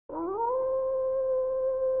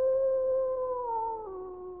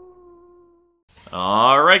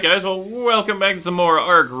Alright guys, well welcome back to some more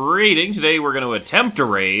ARK Raiding. Today we're going to attempt a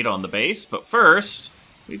raid on the base, but first,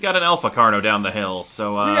 we've got an Alpha Carno down the hill,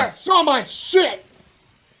 so We got so much shit!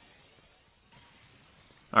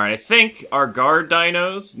 Alright, I think our guard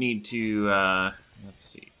dinos need to, let's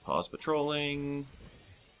see, pause patrolling,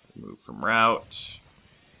 move from route.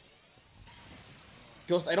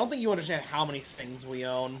 Ghost, I don't think you understand how many things we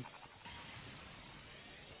own.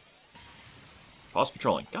 Pause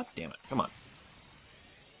patrolling, god damn it, come on.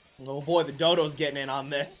 Oh boy, the dodo's getting in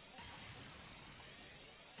on this.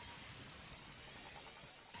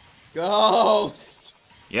 Ghost!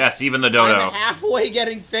 Yes, even the dodo. I'm halfway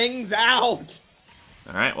getting things out!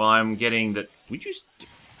 Alright, well I'm getting the...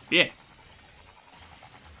 Yeah.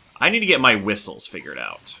 I need to get my whistles figured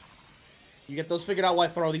out. You get those figured out while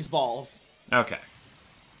I throw these balls. Okay.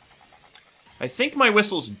 I think my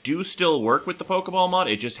whistles do still work with the Pokeball mod,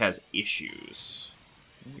 it just has issues.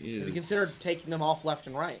 Have you considered taking them off left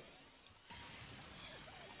and right?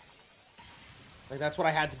 Like, that's what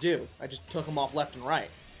I had to do. I just took them off left and right.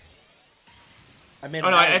 I made. Oh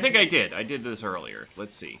no, I think I did. I did this earlier.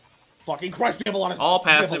 Let's see. Fucking Christ, we have a lot of... All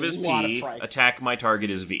passive is P, attack my target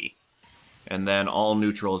is V. And then all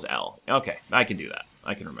neutral is L. Okay, I can do that.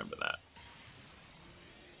 I can remember that.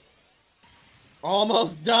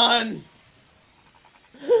 Almost done!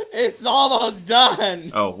 It's almost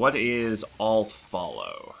done! Oh, what is all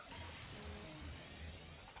follow?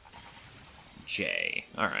 J.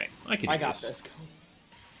 Alright, I can do I got this, Ghost.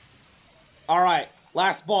 Alright,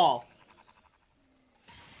 last ball.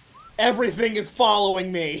 Everything is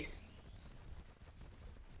following me.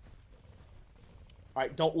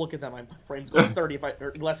 Alright, don't look at them. My frame's going 30 if I...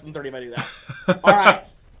 or less than 30 if I do that. Alright,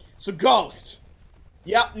 so Ghost.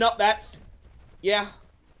 Yep, no, that's... Yeah.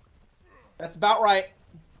 That's about right.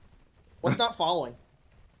 What's not following?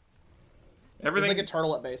 Everything... There's like a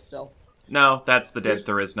turtle at base still. No, that's the dead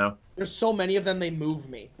Thurisno. There's so many of them, they move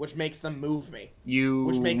me, which makes them move me. You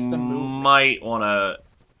which makes them move me. might want to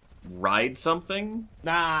ride something?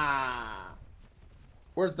 Nah.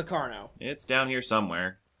 Where's the Carno? It's down here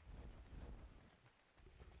somewhere.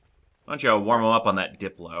 Why don't you warm them up on that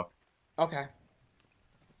Diplo? Okay.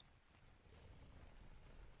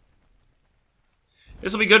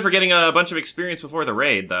 This will be good for getting a bunch of experience before the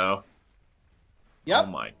raid, though. Yep.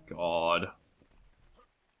 Oh my god.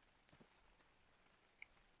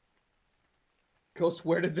 Ghost,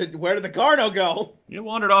 where did the Carno go? It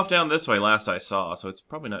wandered off down this way last I saw, so it's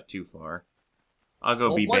probably not too far. I'll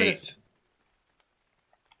go be bait.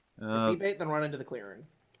 Be bait, then run into the clearing.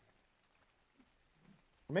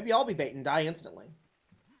 Or maybe I'll be bait and die instantly.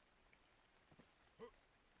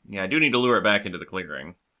 Yeah, I do need to lure it back into the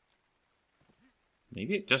clearing.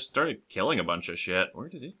 Maybe it just started killing a bunch of shit. Where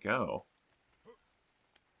did it go?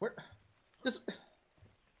 Where? This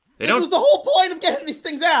They was the whole point of getting these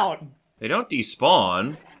things out! They don't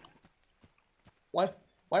despawn. Why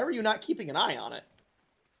were you not keeping an eye on it?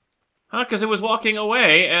 Huh, because it was walking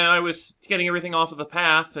away, and I was getting everything off of the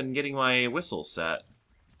path and getting my whistle set.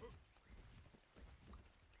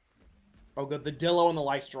 Oh good, the Dillo and the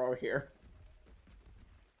Lystra are here.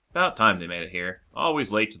 About time they made it here.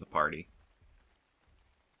 Always late to the party.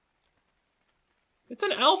 It's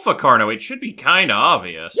an Alpha Carno. It should be kind of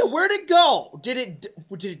obvious. Yeah, where'd it go? Did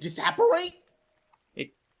it disapparate?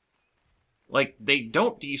 Like, they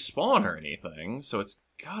don't despawn or anything, so it's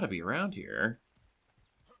gotta be around here.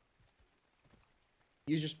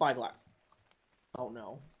 Use your spyglass. Oh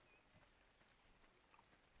no.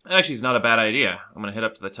 Actually, it's not a bad idea. I'm gonna head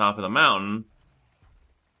up to the top of the mountain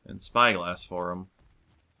and spyglass for him.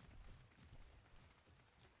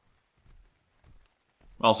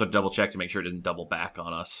 Also double check to make sure it didn't double back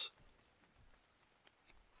on us.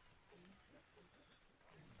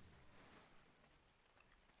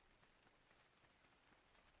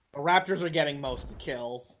 The Raptors are getting most of the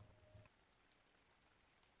kills.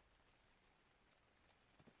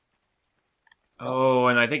 Oh,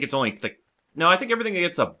 and I think it's only the... No, I think everything that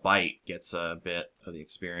gets a bite gets a bit of the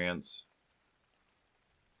experience.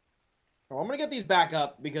 Oh, I'm gonna get these back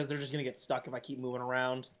up because they're just gonna get stuck if I keep moving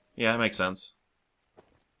around. Yeah, that makes sense.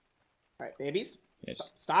 Alright, babies.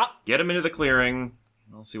 Yes. Stop. Get them into the clearing.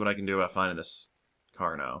 I'll see what I can do about finding this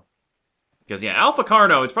Carno. Because, yeah, Alpha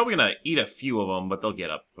Carno, it's probably going to eat a few of them, but they'll get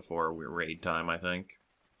up before we're raid time, I think.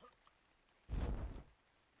 I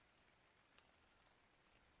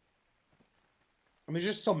mean, there's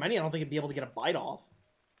just so many, I don't think it'd be able to get a bite off.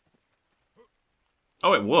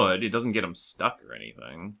 Oh, it would. It doesn't get them stuck or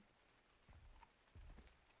anything.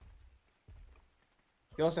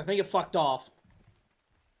 Ghost, I think it fucked off.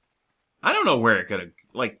 I don't know where it could have...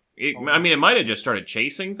 Like, I mean, it might have just started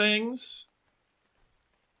chasing things.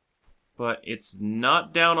 But it's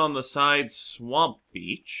not down on the side swamp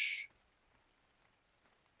beach.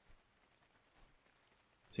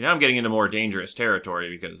 See, now I'm getting into more dangerous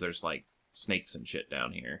territory because there's, like, snakes and shit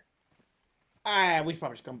down here. We should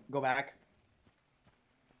probably just go back.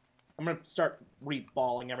 I'm gonna start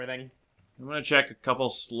reballing everything. I'm gonna check a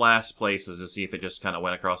couple last places to see if it just kind of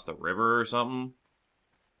went across the river or something.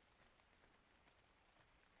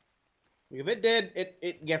 If it did,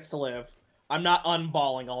 it gets to live. I'm not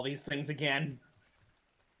unballing all these things again.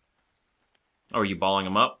 Oh, are you balling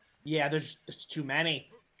them up? Yeah, there's too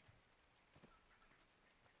many.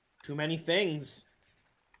 Too many things.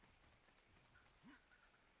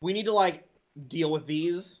 We need to, like, deal with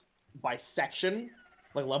these by section.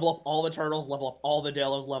 Like, level up all the turtles, level up all the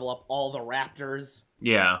dillos, level up all the raptors.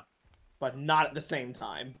 Yeah. But not at the same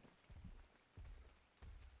time.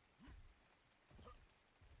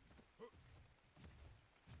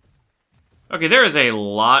 Okay, there is a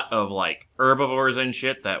lot of, like, herbivores and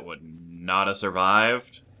shit that would not have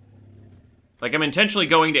survived. Like, I'm intentionally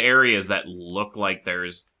going to areas that look like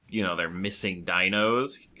there's, you know, they're missing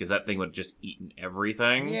dinos, because that thing would have just eaten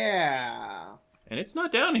everything. Yeah. And it's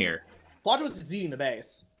not down here. Plot twist, it's eating the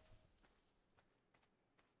base.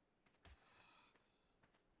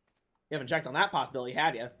 You haven't checked on that possibility,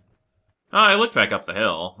 have you? Oh, I looked back up the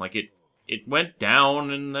hill. Like, it went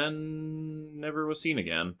down and then never was seen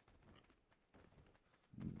again.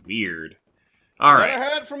 Weird. Alright. Never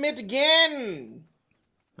heard from it again!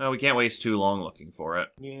 Well, we can't waste too long looking for it.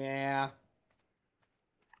 Yeah.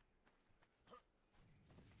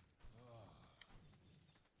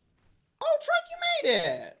 Oh, Trike, you made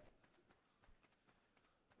it!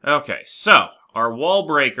 Okay, so, our wall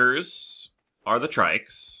breakers are the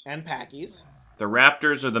trikes. And Packies. The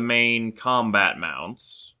raptors are the main combat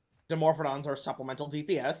mounts. Dimorphodons are supplemental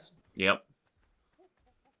DPS. Yep.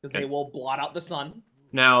 Because they will blot out the sun.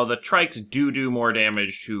 Now, the trikes do more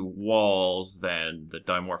damage to walls than the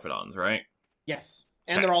dimorphodons, right? Yes.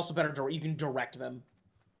 And Okay. they're also better, you can direct them.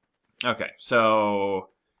 Okay, so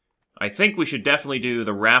I think we should definitely do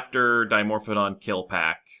the raptor dimorphodon kill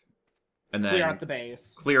pack. And then Clear out the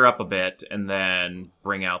base. clear up a bit, and then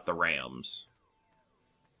bring out the rams.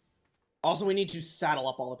 Also, we need to saddle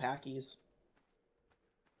up all the Packies.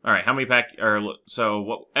 All right, how many pack? Or so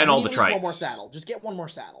what? And all the trikes. One more saddle. Just get one more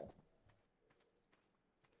saddle.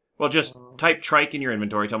 Well, just type trike in your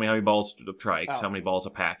inventory. Tell me how many balls of trikes, Oh. how many balls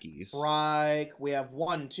of packies. Trike. We have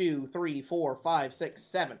 1, 2, 3, 4, 5, 6,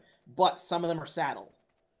 7. But some of them are saddled.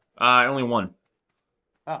 Only one.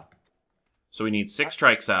 Oh. So we need 6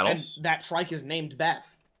 trike saddles. And that trike is named Beth.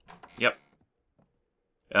 Yep.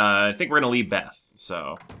 I think we're gonna leave Beth.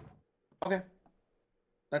 So. Okay.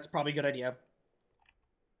 That's probably a good idea.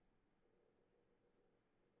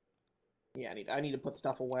 Yeah, I need to put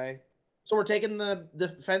stuff away. So we're taking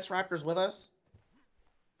the fence raptors with us?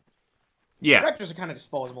 Yeah. Raptors are kind of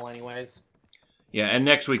disposable anyways. Yeah, and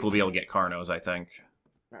next week we'll be able to get Carnos, I think.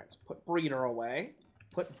 Alright, so put Breeder away.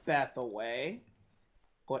 Put Beth away.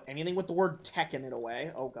 Put anything with the word tech in it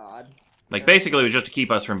away. Oh god. Like, basically it was just to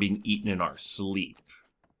keep us from being eaten in our sleep.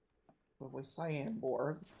 Put away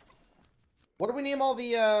Cyanborg. What do we name all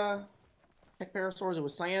the tech parasaurs? It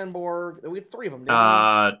was Cyanborg. We had 3 of them,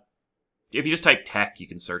 didn't we? If you just type tech, you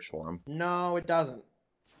can search for them. No, it doesn't.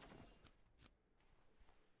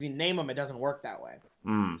 If you name them, it doesn't work that way.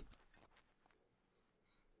 Hmm.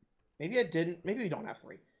 Maybe I didn't. Maybe we don't have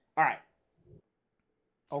 3. Alright.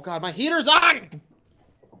 Oh god, my heater's on!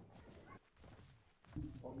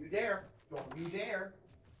 Don't you dare. Don't you dare.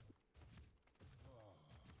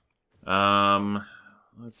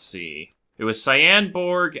 Let's see. It was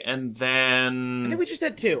Cyanborg, and then... I think we just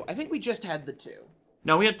had 2. I think we just had the 2.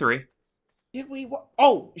 No, we had 3. Did we?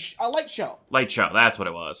 Oh, a light show. Light show, that's what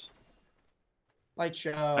it was. Light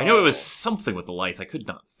show. I knew it was something with the lights. I could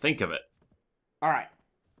not think of it. Alright.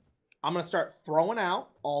 I'm gonna start throwing out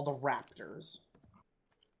all the raptors.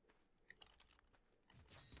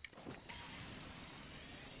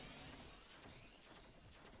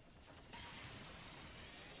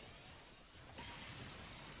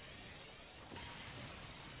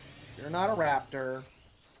 You're not a raptor.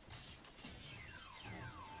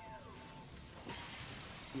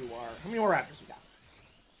 You are. How many more raptors we got?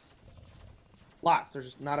 Lots. They're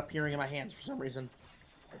just not appearing in my hands for some reason.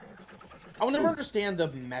 I will never understand the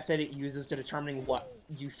method it uses to determining what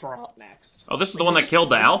you throw out next. Oh, this is the one that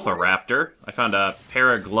killed the Alpha Raptor. I found a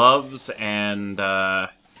pair of gloves and, I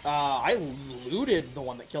looted the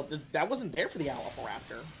one that killed... That wasn't there for the Alpha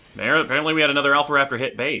Raptor. apparently we had another Alpha Raptor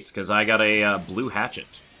hit base, because I got a blue hatchet.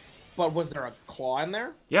 But was there a claw in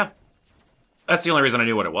there? Yeah. That's the only reason I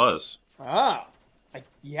knew what it was. Ah.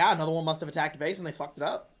 Yeah, another one must have attacked base and they fucked it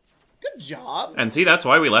up. Good job. And see, that's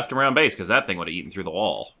why we left him around base, because that thing would have eaten through the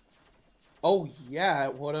wall. Oh, yeah,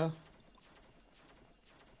 it would've.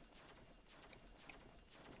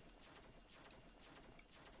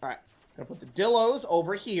 Alright, gonna put the Dillos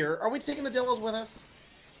over here. Are we taking the Dillos with us?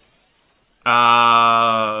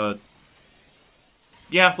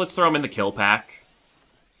 Yeah, let's throw them in the kill pack.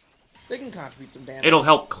 They can contribute some damage. It'll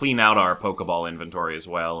help clean out our Pokeball inventory as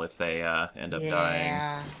well if they end up dying.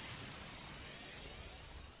 Yeah.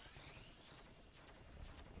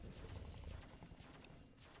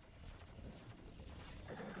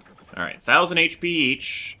 Alright, 1,000 HP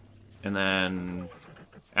each, and then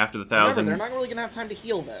after the 1,000... Remember, they're not really gonna have time to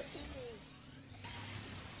heal this.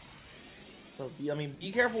 So, I mean,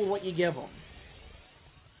 be careful with what you give them.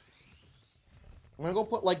 I'm gonna go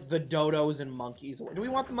put, like, the dodos and monkeys. Do we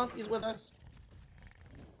want the monkeys with us?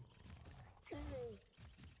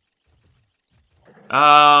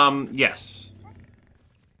 Yes.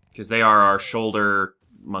 Because they are our shoulder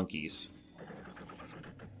monkeys.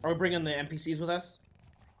 Are we bringing the NPCs with us?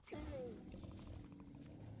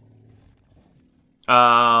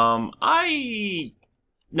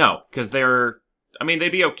 No, because they're... I mean, they'd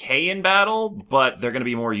be okay in battle, but they're going to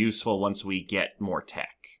be more useful once we get more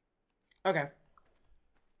tech. Okay.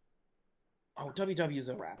 Oh, WW's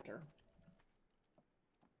a raptor.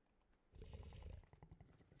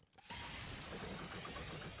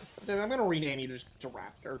 I'm going to rename you just to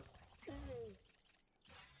Raptor. Right,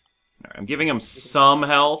 I'm giving them some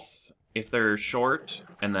health if they're short,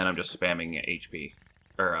 and then I'm just spamming HP.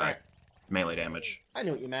 Or, Right. melee damage. I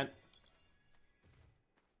knew what you meant.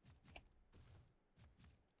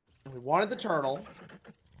 We wanted the turtle.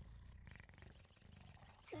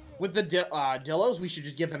 With the Dillos, we should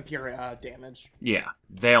just give them pure damage. Yeah,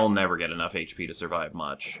 they'll never get enough HP to survive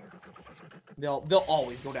much. They'll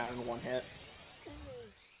always go down in one hit.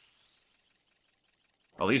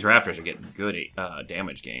 Well, these raptors are getting good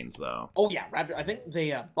damage gains, though. Oh yeah, Raptor. I think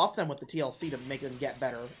they buffed them with the TLC to make them get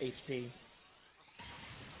better HP.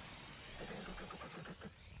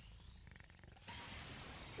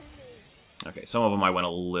 Okay, some of them I went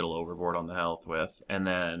a little overboard on the health with. And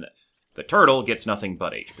then the turtle gets nothing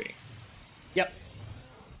but HP. Yep.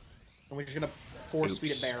 And we're just gonna force Oops.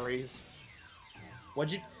 feed it berries.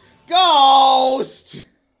 What'd you... Ghost!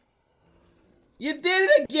 You did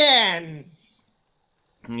it again!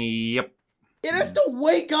 Yep. It has to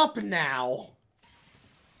wake up now!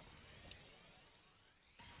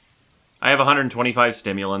 I have 125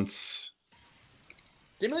 stimulants.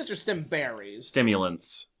 Stimulants or stim berries?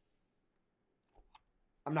 Stimulants.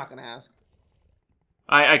 I'm not gonna ask.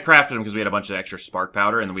 I crafted them because we had a bunch of extra spark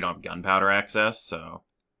powder, and then we don't have gunpowder access, so...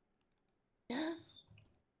 Yes.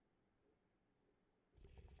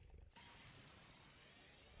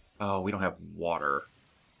 Oh, we don't have water.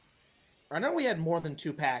 I know we had more than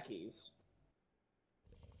 2 packies.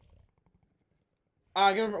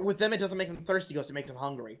 With them, it doesn't make them thirsty, Ghost. It makes them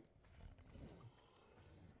hungry.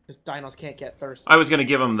 Because dinos can't get thirsty. I was going to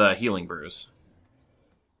give them the healing brews.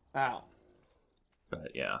 Ow.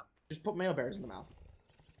 But, yeah. Just put male bears in the mouth.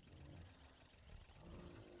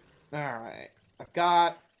 Alright. I've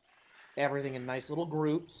got everything in nice little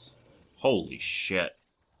groups. Holy shit.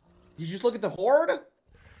 Did you just look at the horde?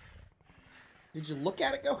 Did you look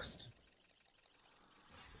at it, Ghost?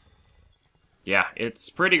 Yeah, it's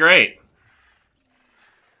pretty great.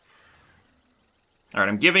 Alright,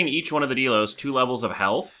 I'm giving each one of the Delos 2 levels of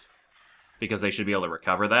health, because they should be able to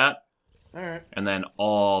recover that. Alright. And then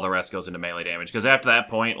all the rest goes into melee damage. Because after that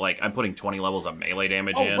point, like, I'm putting 20 levels of melee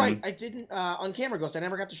damage in. Oh, right. I didn't, on camera, Ghost, I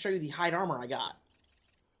never got to show you the hide armor I got.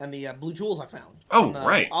 And the blue tools I found. Oh, the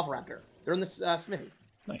right. Alpha Raptor. They're in this smithy.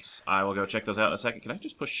 Nice. I will go check those out in a second. Can I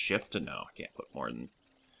just push shift? No, I can't put more than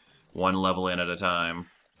 1 level in at a time.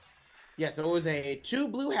 Yeah, so it was 2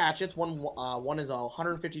 blue hatchets. One is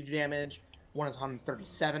 152 damage. One is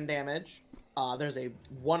 137 damage. There's a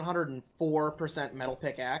 104% metal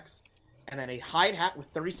pickaxe. And then a hide hat with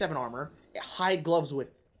 37 armor. A hide gloves with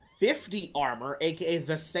 50 armor, aka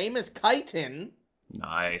the same as chitin.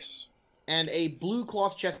 Nice. And a blue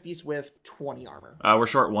cloth chest piece with 20 armor. We're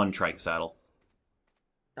short 1 trike saddle.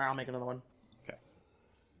 Alright, I'll make another one. Okay.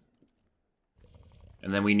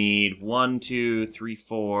 And then we need 1, 2, 3,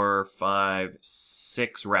 4, 5,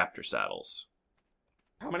 6 raptor saddles.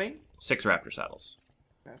 How many? 6 raptor saddles.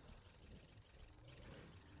 Okay.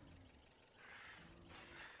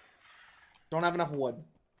 Don't have enough wood.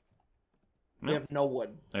 We Nope. have no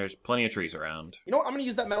wood. There's plenty of trees around. You know what? I'm gonna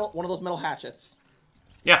use that one of those metal hatchets.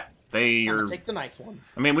 Yeah, they I'm are... gonna take the nice one.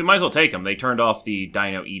 I mean, we might as well take them. They turned off the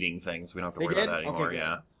dino eating things. We don't have to They worry did? about that anymore, Okay, good.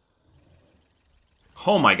 yeah.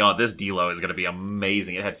 Oh my god, this Dilo is going to be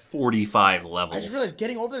amazing. It had 45 levels. I just realized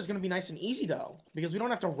getting over there is going to be nice and easy, though. Because we don't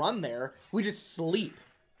have to run there. We just sleep.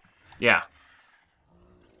 Yeah.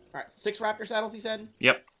 Alright, 6 raptor saddles, he said?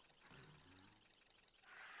 Yep.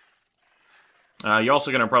 You're also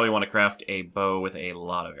going to probably want to craft a bow with a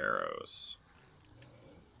lot of arrows.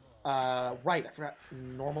 Right, I forgot.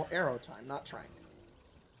 Normal arrow time, not trying.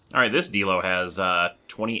 Alright, this Dilo has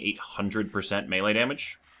 2,800% melee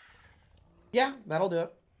damage. Yeah, that'll do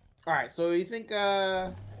it. Alright, so you think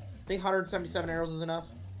 177 arrows is enough?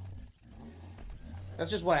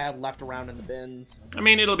 That's just what I had left around in the bins. I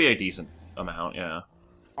mean, it'll be a decent amount, yeah.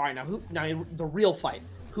 Alright, now the real fight.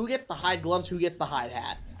 Who gets the hide gloves, who gets the hide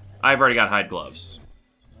hat? I've already got hide gloves.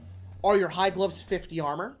 Are your hide gloves 50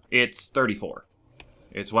 armor? It's 34.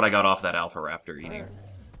 It's what I got off that Alpha Raptor eating. Right.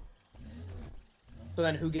 So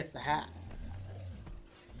then who gets the hat?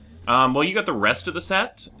 Well, you got the rest of the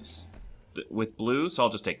set with blue, so I'll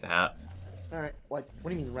just take the hat. Alright, like, what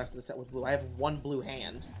do you mean the rest of the set with blue? I have 1 blue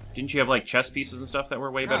hand. Didn't you have, like, chest pieces and stuff that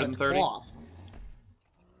were way better than 30? Cloth.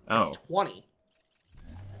 Oh. It's 20.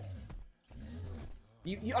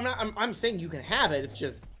 I'm saying you can have it, it's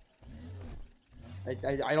just...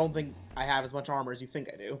 I don't think I have as much armor as you think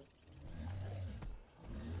I do.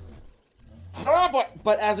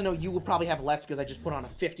 But as I know, you will probably have less because I just put on a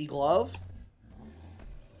 50 glove.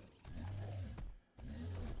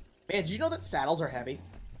 Man, did you know that saddles are heavy?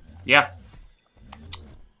 Yeah.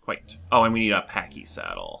 Quite. Oh, and we need a packy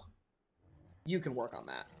saddle. You can work on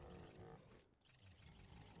that.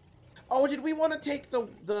 Oh, did we want to take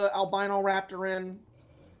the albino raptor in?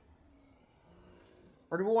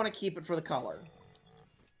 Or do we want to keep it for the color?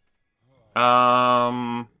 I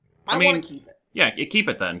mean, want to keep it. Yeah, keep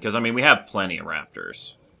it then, because, I mean, we have plenty of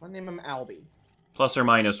raptors. I'll name him Albie. Plus or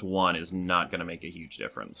minus 1 is not going to make a huge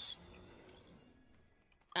difference.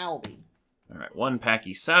 Albie. Alright, 1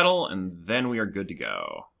 packy saddle, and then we are good to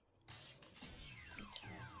go.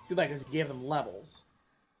 Too bad because you gave them levels.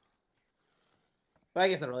 But I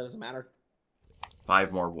guess that really doesn't matter.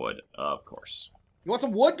 5 more wood, of course. You want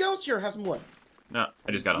some wood, Ghost? Here, have some wood. No,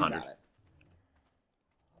 I just got 100. Got it.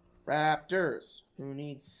 Raptors. Who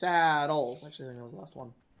needs saddles? Actually, I think that was the last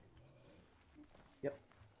one. Yep.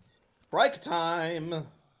 Trike time.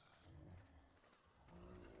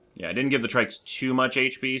 Yeah, I didn't give the trikes too much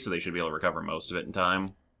HP, so they should be able to recover most of it in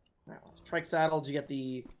time. Alright, let's trike saddle. Did you get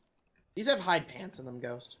the... These have hide pants in them,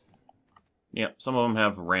 Ghost. Yep, some of them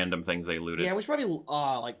have random things they looted. Yeah, we should probably,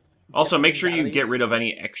 like... Also, make sure you get rid of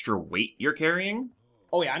any extra weight you're carrying.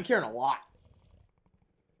 Oh, yeah, I'm carrying a lot.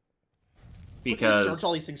 Because... Search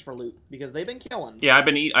all these things for loot, because they've been killing. Yeah, I've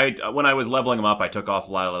been when I was leveling them up, I took off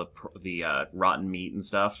a lot of the rotten meat and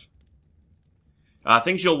stuff.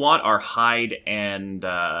 Things you'll want are hide and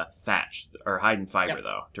thatch, or hide and fiber,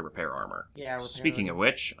 though, to repair armor. Yeah, repair. Speaking of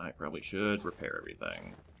which, I probably should repair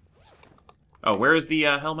everything. Oh, where is the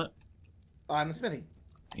helmet? In the smithy.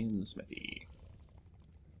 In the smithy.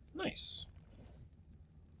 Nice.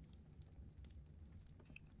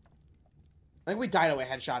 I think we died away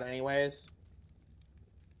headshot anyways.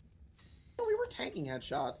 No, we were tanking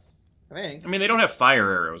headshots, I think. I mean, they don't have fire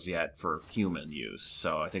arrows yet for human use,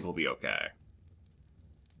 so I think we'll be okay.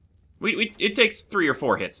 It takes 3 or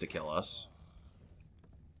 4 hits to kill us.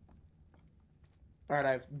 Alright,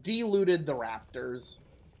 I've delooted the raptors.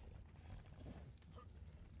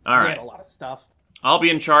 Alright. We had a lot of stuff. I'll be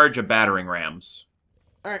in charge of battering rams.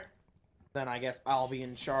 Alright. Then I guess I'll be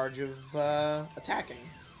in charge of attacking.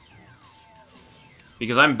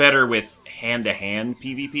 Because I'm better with hand-to-hand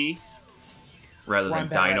PvP rather than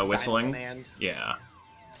dino whistling. Yeah.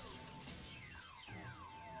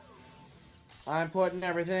 I'm putting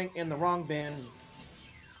everything in the wrong bin.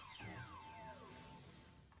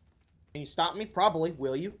 Can you stop me? Probably.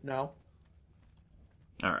 Will you? No.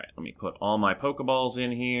 Alright, let me put all my Pokeballs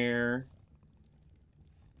in here.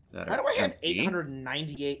 How do I have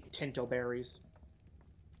 898 Tinto berries?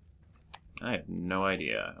 I have no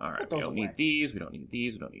idea. Alright, we don't need these, we don't need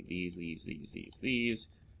these, we don't need these.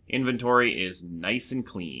 Inventory is nice and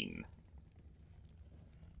clean.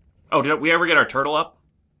 Oh, did we ever get our turtle up?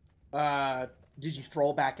 Did you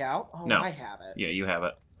throw it back out? Oh, no. I have it. Yeah, you have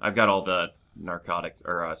it. I've got all the narcotics,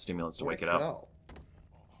 or stimulants to wake it up.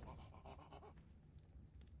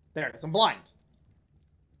 There it is, I'm blind.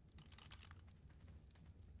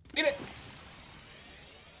 Get it!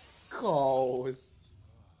 Ghost.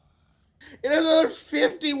 It has another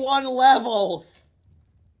 51 levels!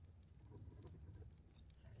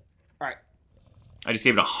 Alright. I just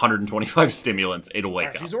gave it 125 stimulants. It'll wake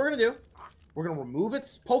up. Here's what we're gonna do. We're gonna remove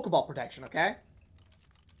its Pokeball protection, okay?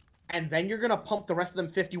 And then you're gonna pump the rest of them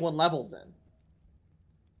 51 levels in.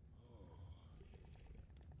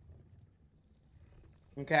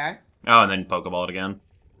 Okay. Oh, and then Pokeball it again.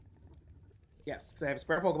 Yes, because I have a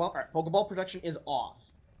spare Pokeball. All right, Pokeball protection is off.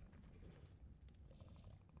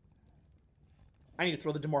 I need to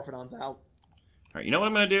throw the Dimorphodons out. Alright, you know what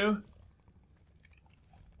I'm gonna do?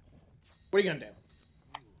 What are you gonna do?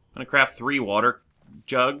 I'm gonna craft 3 water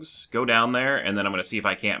jugs, go down there, and then I'm gonna see if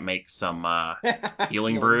I can't make some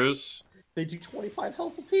healing brews. They do 25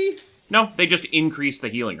 health apiece? No, they just increase the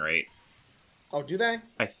healing rate. Oh, do they?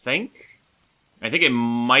 I think. I think it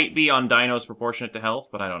might be on dinos proportionate to health,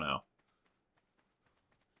 but I don't know.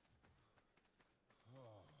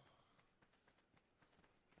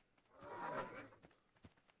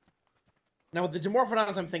 Now, with the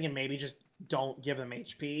Dimorphodons, I'm thinking maybe just don't give them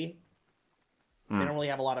HP. They don't really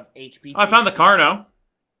have a lot of HP. Oh, I found the Carno.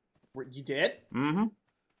 You did? Mm-hmm.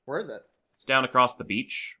 Where is it? It's down across the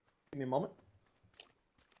beach. Give me a moment.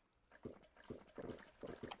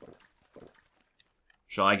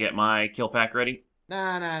 Shall I get my kill pack ready?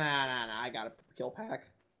 Nah. I got a kill pack.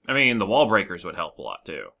 I mean, the wall breakers would help a lot,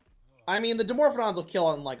 too. I mean, the Dimorphodons will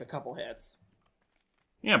kill it in like a couple hits.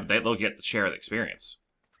 Yeah, but they'll get the share of the experience.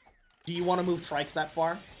 Do you want to move Trikes that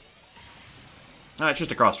far? It's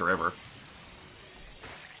just across the river.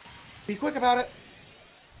 Be quick about it.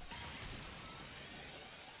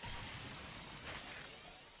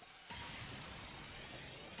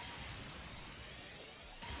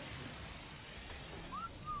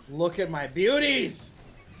 Look at my beauties!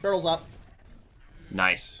 Turtle's up.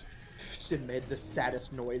 Nice. It made the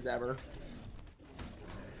saddest noise ever.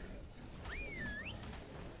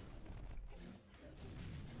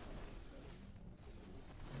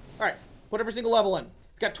 Alright, put every single level in.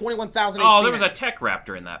 It's got 21,000 HP. Oh, there was a tech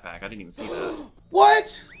raptor in that pack. I didn't even see that.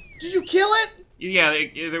 What? Did you kill it? Yeah,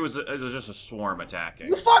 there was just a swarm attacking.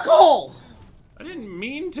 You fuckhole! I didn't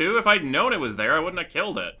mean to. If I'd known it was there, I wouldn't have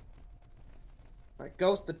killed it. Alright,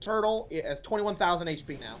 Ghost the turtle. It has 21,000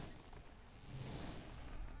 HP now.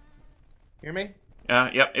 Hear me?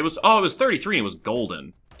 Yep. It was 33 and it was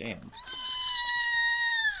golden. Damn.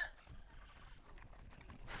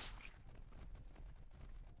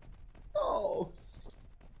 Oh.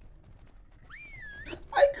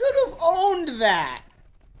 I could have owned that.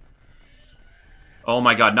 Oh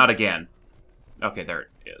my god, not again. Okay, there it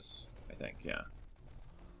is. I think, yeah.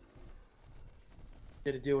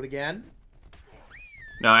 Did it do it again?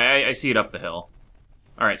 No, I see it up the hill.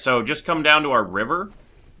 Alright, so just come down to our river.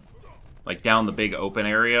 Like, down the big open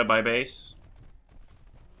area by base.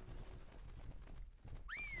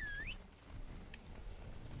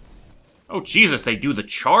 Oh, Jesus, they do the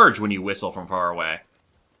charge when you whistle from far away.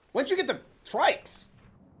 When'd you get the Trikes?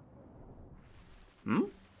 Hmm?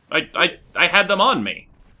 I had them on me.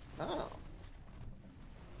 Oh.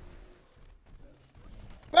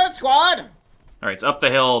 Bird Squad! Alright, it's up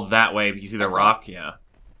the hill that way. You see the rock? Yeah.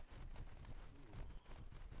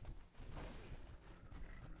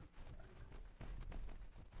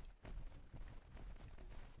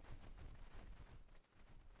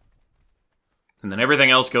 And then everything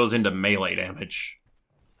else goes into melee damage.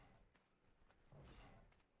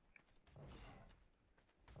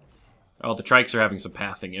 Oh, the trikes are having some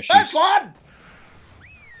pathing issues. Bird Squad!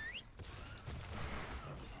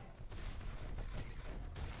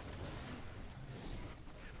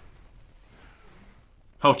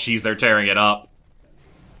 Oh, jeez, they're tearing it up.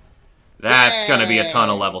 That's gonna be a ton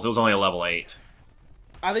of levels. It was only a level 8.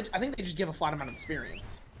 I think they just give a flat amount of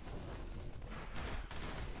experience.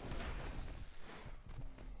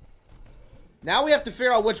 Now we have to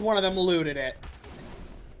figure out which one of them looted it.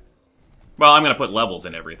 Well, I'm gonna put levels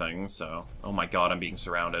in everything, so... Oh my god, I'm being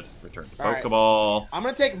surrounded. Return to Pokeball. I'm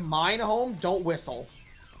gonna take mine home. Don't whistle.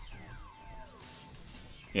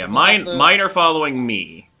 Yeah, mine are following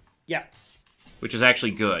me. Yeah. Which is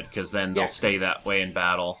actually good, because then they'll stay that way in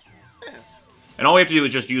battle. Yeah. And all we have to do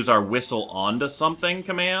is just use our whistle onto something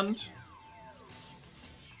command.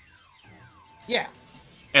 Yeah.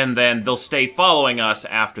 And then they'll stay following us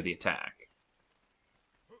after the attack.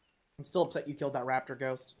 I'm still upset you killed that raptor,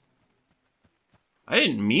 Ghost. I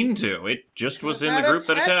didn't mean to. It just was in the group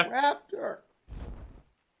that attacked. Raptor.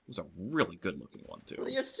 It was a really good-looking one, too. For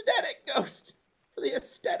the aesthetic, Ghost. For the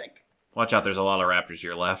aesthetic. Watch out, there's a lot of raptors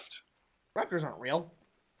here left. Raptors aren't real.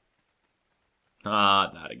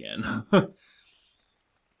 Not again.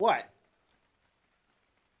 What?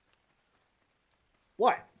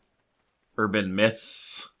 What? Urban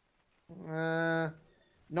myths. No,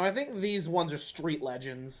 I think these ones are street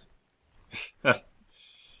legends.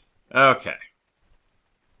 Okay.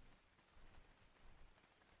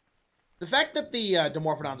 The fact that the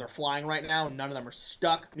Dimorphodons are flying right now and none of them are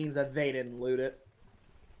stuck means that they didn't loot it.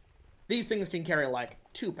 These things can carry like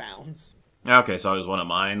 2 pounds. Okay, so it was one of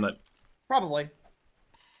mine that... Probably.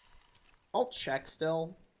 I'll check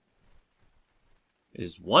still.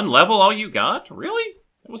 Is one level all you got? Really?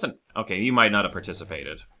 It wasn't... Okay, you might not have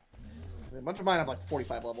participated. A bunch of mine have like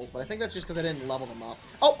 45 levels, but I think that's just because I didn't level them up.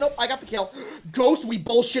 Oh, nope, I got the kill. Ghost, we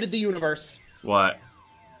bullshitted the universe. What?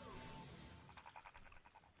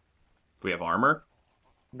 Do we have armor?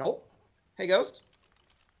 Nope. Hey, Ghost.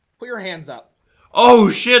 Put your hands up. Oh,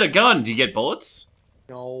 shit, a gun! Do you get bullets?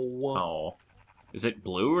 No. Oh. Is it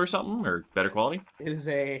blue or something? Or better quality? It is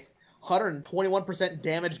a 121%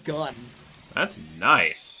 damage gun. That's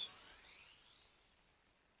nice.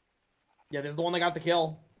 Yeah, this is the one that got the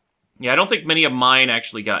kill. Yeah, I don't think many of mine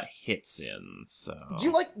actually got hits in, so... Do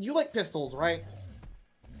you like pistols, right?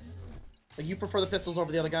 Like, you prefer the pistols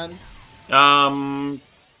over the other guns?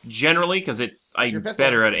 Generally, because I'm pistol?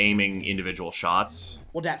 better at aiming individual shots.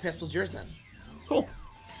 Well, that pistol's yours then. Cool.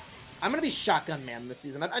 I'm gonna be shotgun man this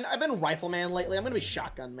season. I've been rifle man lately. I'm gonna be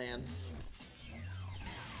shotgun man.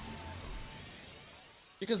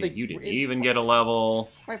 Because You didn't even get a level.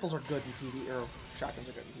 Rifles are good in PvP, or shotguns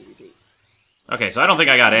are good in PvP. Okay, so I don't think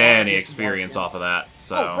I got any experience off of that,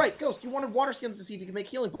 so... Oh, right, Ghost, you wanted water skins to see if you can make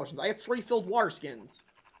healing potions. I have 3 filled water skins.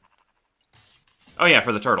 Oh yeah,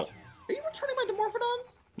 for the turtle. Are you returning my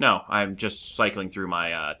Dimorphodons? No, I'm just cycling through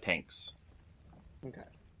my tanks. Okay.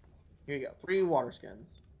 Here you go. 3 water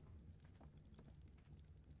skins.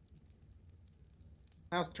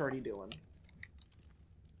 How's Turdy doing?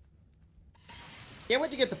 Can't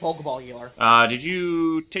wait to get the Pokeball healer. Did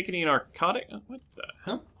you take any narcotic? What the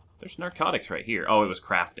hell? Huh? There's narcotics right here. Oh, it was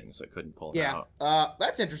crafting, so I couldn't pull it out. Yeah,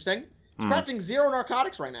 that's interesting. It's crafting 0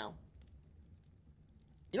 narcotics right now.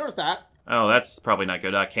 You notice that? Oh, that's probably not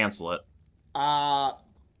good. Cancel it.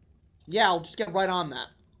 Yeah, I'll just get right on that.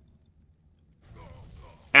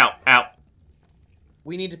 Ow, ow.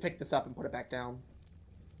 We need to pick this up and put it back down.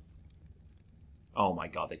 Oh my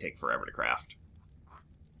god, they take forever to craft.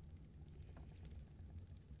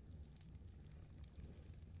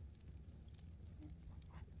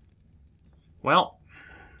 Well.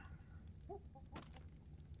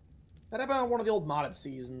 That happened on one of the old modded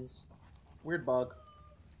seasons. Weird bug.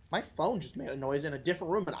 My phone just made a noise in a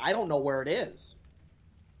different room, and I don't know where it is.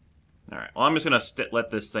 Alright, well, I'm just gonna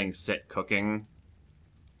let this thing sit cooking.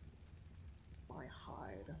 My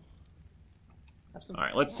hide.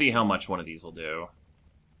 Alright, let's see how much one of these will do.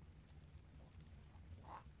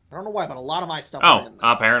 I don't know why, but a lot of my stuff Oh, went in this.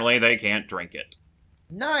 apparently they can't drink it.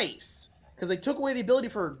 Nice! Because they took away the ability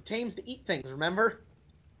for tames to eat things, remember?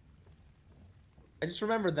 I just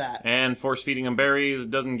remembered that. And force feeding them berries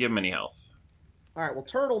doesn't give them any health. Alright, well,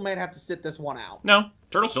 Turtle might have to sit this one out. No,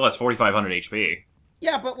 Turtle still has 4,500 HP.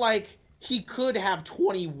 Yeah, but, like, he could have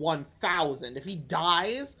 21,000. If he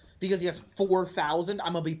dies because he has 4,000,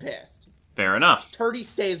 I'm gonna be pissed. Fair enough. Turdy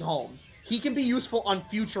stays home. He can be useful on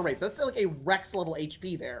future raids. That's like a Rex level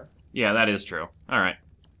HP there. Yeah, that is true. Alright.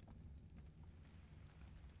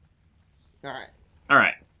 Alright.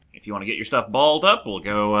 Alright. If you want to get your stuff balled up, we'll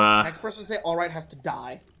go, Next person to say alright has to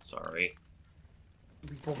die. Sorry.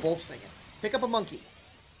 We're both singing. Pick up a monkey.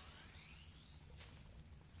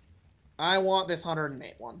 I want this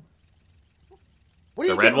 108 one. What do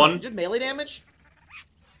you The red one? Just melee damage?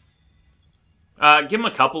 Give him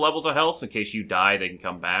a couple levels of health, so in case you die, they can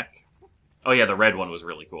come back. Oh yeah, the red one was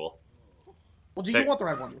really cool. Well, do you want the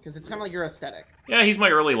red one? Because it's kind of like your aesthetic. Yeah, he's my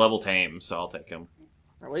early level tame, so I'll take him.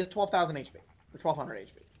 Alright, well, he has 12,000 HP. Or 1,200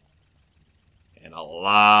 HP. And a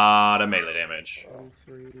lot of melee damage.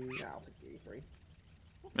 83. Yeah, I'll take the 83.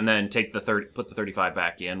 And then take the put the 35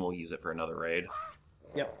 back in. We'll use it for another raid.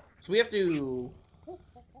 Yep. So we have to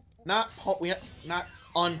not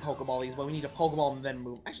un-Pokeball these, but we need to Pokeball and then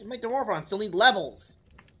move. Actually, make Dimorphodon still need levels.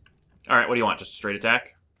 All right, what do you want? Just a straight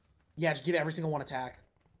attack? Yeah, just give every single one attack.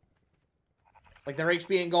 Like their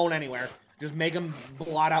HP ain't going anywhere. Just make them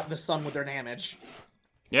blot out the sun with their damage.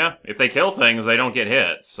 Yeah, if they kill things, they don't get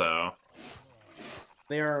hit. So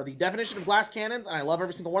they are the definition of glass cannons, and I love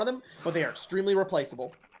every single one of them, but they are extremely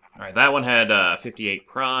replaceable. All right, that one had 58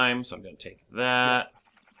 prime, so I'm gonna take that.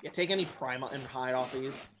 Yeah, take any prime and hide off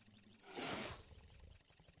these.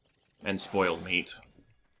 And spoiled meat.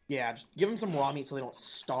 Yeah, just give them some raw meat so they don't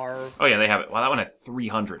starve. Oh yeah, they have it. Wow, that one had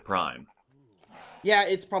 300 prime. Yeah,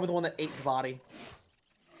 it's probably the one that ate the body.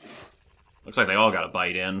 Looks like they all got a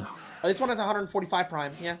bite in. Oh, this one has 145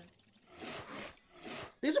 prime, yeah.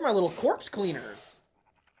 These are my little corpse cleaners.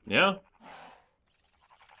 Yeah.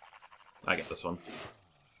 I get this one.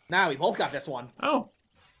 Now we both got this one. Oh.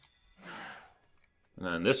 And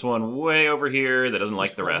then this one way over here that doesn't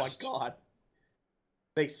like the rest. Oh my god.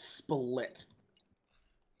 They split.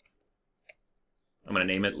 I'm gonna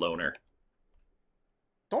name it Loner.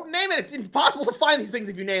 Don't name it! It's impossible to find these things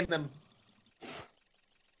if you name them.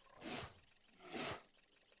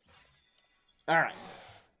 Alright.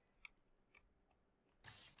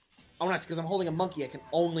 Oh, nice, because I'm holding a monkey, I can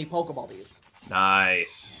only Pokeball these.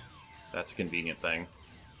 Nice. That's a convenient thing.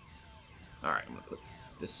 Alright, I'm gonna put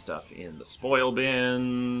this stuff in the spoil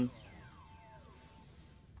bin.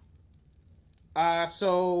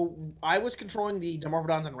 So I was controlling the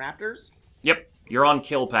Dimorphodons and Raptors. Yep, you're on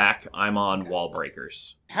Kill Pack. I'm on Wall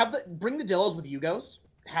Breakers. Bring the Dillos with you, Ghost.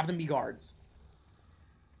 Have them be guards.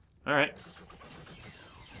 Alright.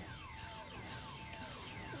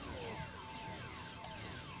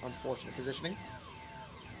 Unfortunate positioning.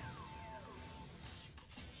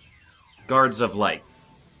 Guards of Light.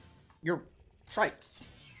 Your Trikes.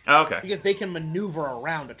 Oh, okay. Because they can maneuver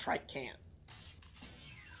around a Trike can't.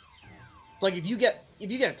 It's like if you get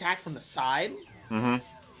attacked from the side, you're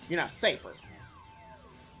not safer.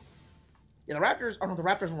 Yeah, the Raptors. Oh no, the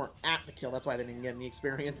Raptors weren't at the kill. That's why they didn't get any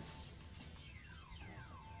experience.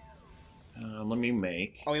 Let me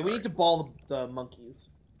make. Oh yeah, we need to ball the monkeys.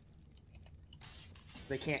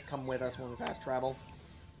 They can't come with us when we fast travel.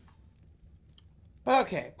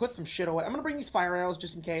 Okay, put some shit away. I'm gonna bring these fire arrows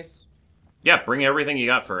just in case. Yeah, bring everything you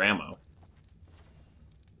got for ammo.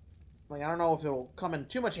 Like, I don't know if it'll come in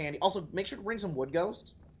too much handy. Also, make sure to bring some wood,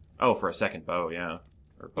 Ghost. Oh, for a second bow, yeah.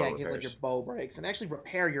 Or bow Yeah, in case like repairs. your bow breaks. And actually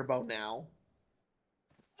repair your bow now.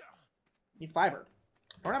 Need fiber.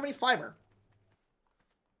 Don't have any fiber.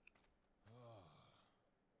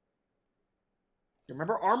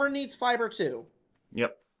 Remember, armor needs fiber too.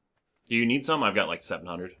 Yep. Do you need some? I've got like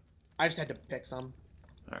 700. I just had to pick some.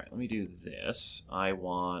 Alright, let me do this. I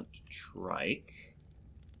want Trike.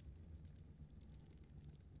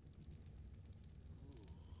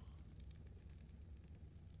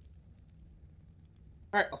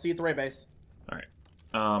 Alright, I'll see you at the raid base.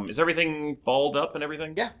 Alright. Is everything balled up and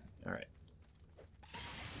everything? Yeah. Alright.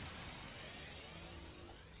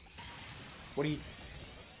 What are you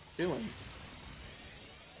doing?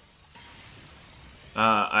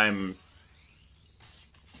 I'm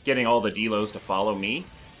getting all the Delos to follow me.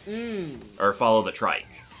 Or follow the Trike.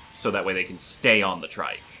 So that way they can stay on the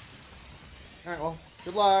Trike. Alright, well,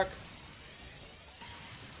 good luck.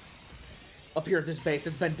 Up here at this base,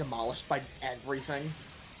 it's been demolished by everything.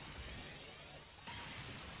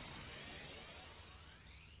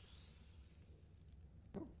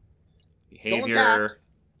 Behavior.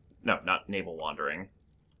 No, not naval wandering.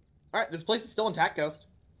 Alright, this place is still intact, Ghost.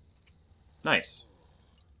 Nice.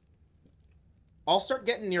 I'll start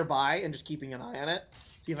getting nearby and just keeping an eye on it.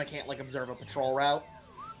 See if I can't, like, observe a patrol route.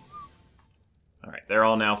 Alright, they're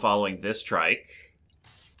all now following this Trike.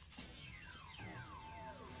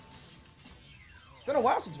 It's been a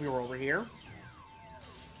while since we were over here.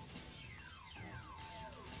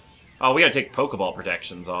 Oh, we gotta take Pokeball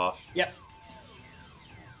protections off. Yep.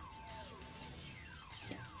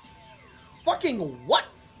 Fucking what?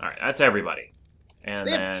 Alright, that's everybody. And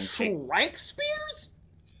They then have take... trank spears?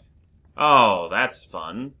 Oh, that's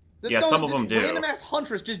fun. Yeah, some of them do. Random ass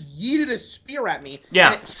huntress just yeeted a spear at me.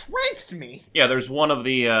 Yeah. And it tranked me. Yeah, there's one of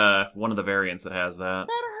the variants that has that.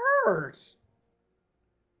 That hurt.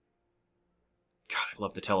 God, I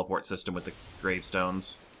love the teleport system with the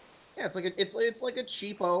gravestones. Yeah, it's like a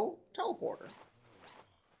cheapo teleporter.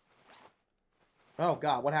 Oh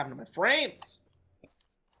god, what happened to my frames?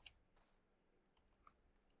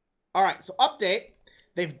 Alright, so update.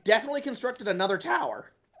 They've definitely constructed another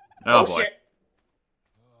tower. Oh boy. Shit.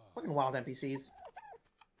 Fucking wild NPCs.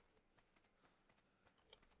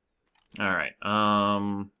 Alright,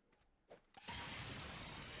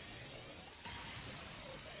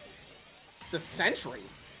 The sentry.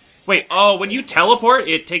 Wait, oh, when you teleport,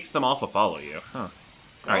 it takes them off of follow you. Huh. Alright,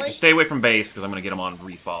 Really? just stay away from base, because I'm gonna get them on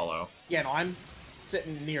refollow. Yeah, no, I'm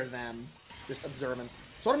sitting near them, just observing.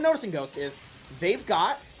 So what I'm noticing, Ghost, is they've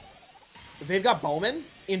got Bowman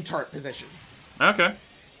in turret position. Okay.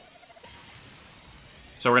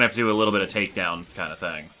 So we're gonna have to do a little bit of takedown kind of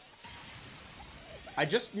thing. I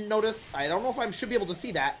just noticed, I don't know if I should be able to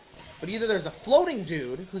see that, but either there's a floating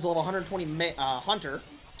dude who's a level 120 hunter,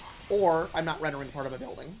 or I'm not rendering part of a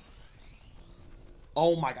building.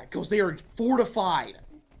 Oh my god, Ghost, they are fortified.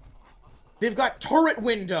 They've got turret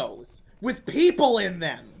windows with people in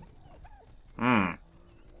them. Hmm.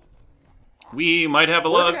 We might have a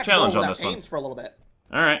We're lot gonna of have to go challenge on without this one. aims for a little bit.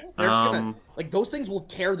 Alright, They're just gonna, like, those things will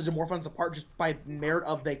tear the Dimorphons apart just by merit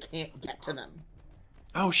of they can't get to them.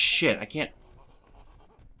 Oh shit, I can't...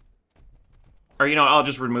 Or, you know, I'll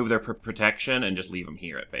just remove their protection and just leave them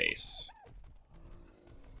here at base.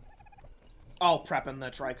 Oh, prepping the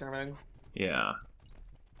trikes and everything. Yeah.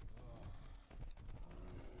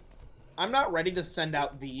 I'm not ready to send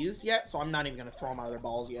out these yet, so I'm not even going to throw them out of their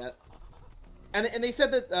balls yet. And they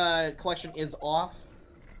said that collection is off.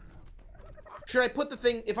 Should I put the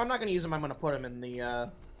thing... If I'm not going to use them, I'm going to put them in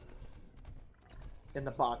the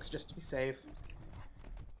box, just to be safe.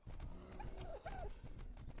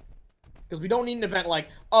 Because we don't need an event like,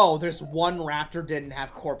 oh, there's one raptor didn't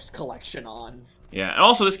have corpse collection on. Yeah, and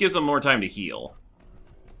also this gives them more time to heal.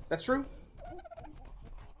 That's true.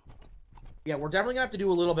 Yeah, we're definitely going to have to do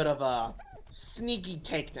a little bit of sneaky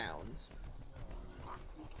takedowns.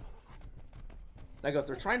 That goes,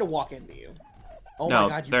 they're trying to walk into you. Oh no, my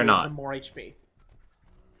god, you they're gave not. them more HP.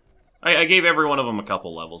 I gave every one of them a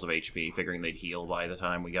couple levels of HP, figuring they'd heal by the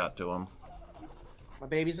time we got to them. My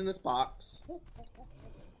baby's in this box.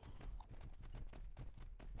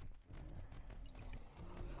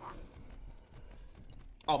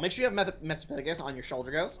 Oh, make sure you have Mesopithecus on your shoulder,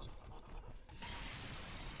 Ghost.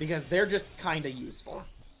 Because they're just kind of useful.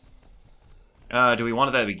 Do we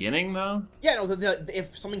want it at the beginning, though? Yeah, no,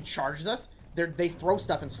 if something charges us, they throw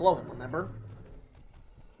stuff and slow them, remember?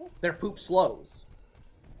 Their poop slows.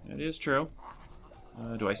 It is true.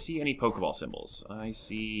 Do I see any Pokeball symbols? I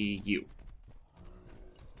see you.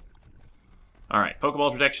 Alright,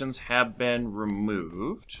 Pokeball protections have been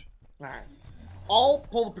removed. Alright. I'll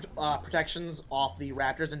pull the protections off the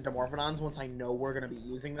Raptors and Dimorphodons once I know we're going to be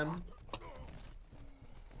using them.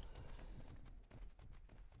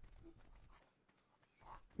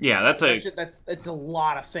 Yeah, it's a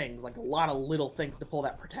lot of things, like a lot of little things to pull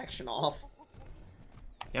that protection off.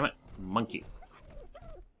 Damn it, monkey.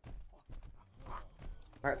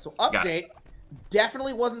 Alright, so update.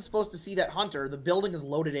 Definitely wasn't supposed to see that hunter. The building is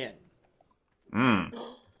loaded in.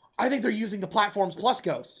 I think they're using the platforms plus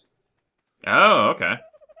Ghost. Oh, okay.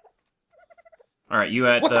 Alright, you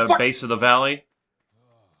at the base of the valley?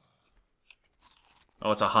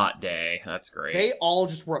 Oh, it's a hot day. That's great. They all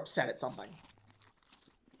just were upset at something.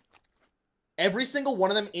 Every single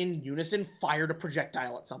one of them in unison fired a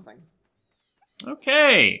projectile at something.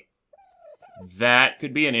 Okay. That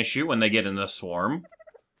could be an issue when they get in the swarm.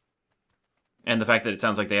 And the fact that it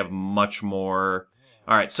sounds like they have much more...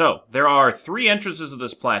 Alright, so, there are 3 entrances to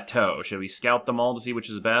this plateau. Should we scout them all to see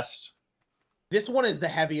which is best? This one is the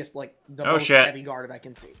heaviest, like, the most heavy guarded I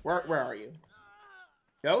can see. Where are you?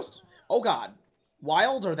 Ghost? Oh god.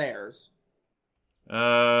 Wilds are theirs.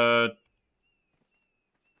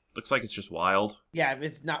 Looks like it's just wild. Yeah, if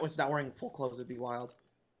it's not wearing full clothes, it'd be wild.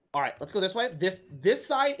 Alright, let's go this way. This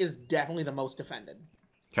side is definitely the most defended.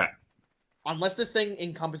 Okay. Unless this thing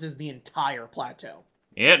encompasses the entire plateau.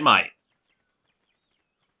 It might.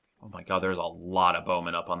 Oh my god, there's a lot of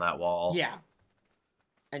bowmen up on that wall. Yeah.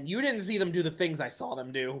 And you didn't see them do the things I saw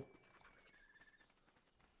them do.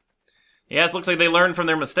 Yeah, it looks like they learned from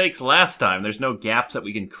their mistakes last time. There's no gaps that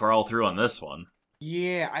we can crawl through on this one.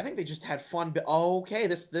 Yeah, I think they just had fun. Okay,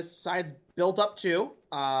 this side's built up too.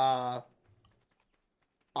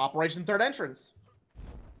 Operation Third Entrance.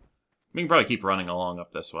 We can probably keep running along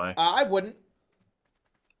up this way. I wouldn't.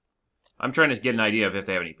 I'm trying to get an idea of if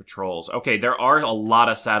they have any patrols. Okay, there are a lot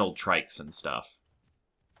of saddled trikes and stuff.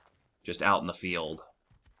 Just out in the field.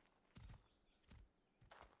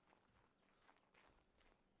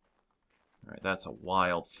 Alright, that's a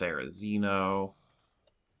wild Therizino.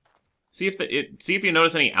 See if you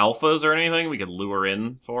notice any alphas or anything we could lure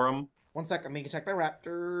in for them. 1 sec, I'm being attacked by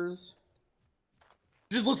raptors.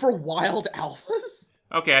 Just look for wild alphas?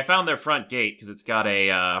 Okay, I found their front gate because it's got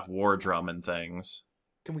a war drum and things.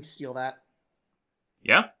 Can we steal that?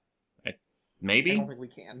 Yeah? Maybe? I don't think we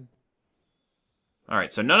can.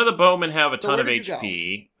 Alright, so none of the bowmen have a ton of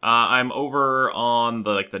HP. I'm over on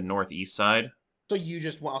the northeast side. So you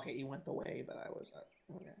just... Well, okay, you went the way that I was at.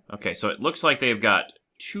 Okay, so it looks like they've got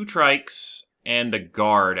 2 trikes and a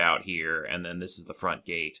guard out here, and then this is the front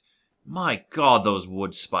gate. My god, those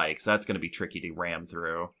wood spikes. That's going to be tricky to ram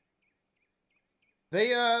through. They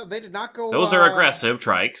did not go... Those are aggressive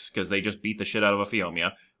trikes, because they just beat the shit out of a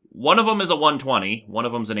Phiomia. One of them is a 120, one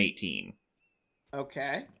of them's an 18.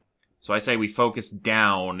 Okay. So I say we focus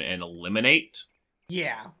down and eliminate.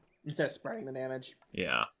 Yeah, instead of spreading the damage.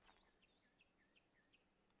 Yeah.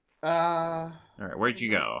 Alright, where'd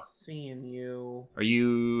you go? Seeing you. Are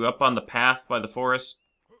you up on the path by the forest?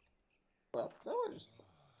 Well, so I just...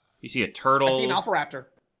 You see a turtle? I see an alpha raptor.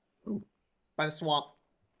 Ooh. By the swamp.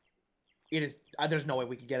 It is... there's no way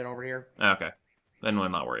we could get it over here. Okay. Then we'll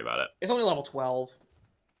not worry about it. It's only level 12.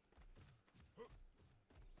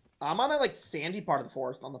 I'm on that, sandy part of the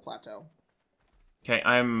forest on the plateau. Okay,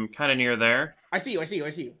 I'm kind of near there. I see you.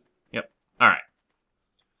 Yep. Alright.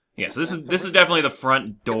 Yeah, so this is definitely the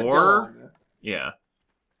front door. Yeah.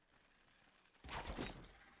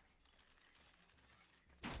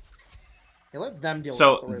 Hey, let them deal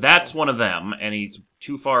so with it. that's one of them, and he's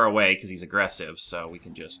too far away because he's aggressive, so we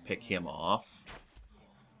can just pick him off.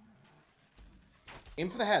 Aim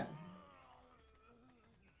for the head.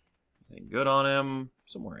 Anything good on him?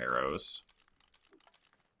 Some more arrows.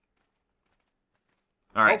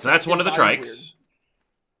 Alright, so that's one of the trikes.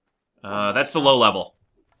 That's the low level.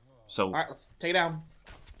 So. Alright, let's take it down.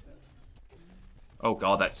 Oh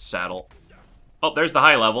god, that saddle. Oh, there's the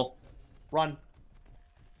high level. Run.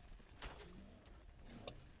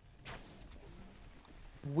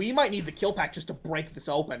 We might need the kill pack just to break this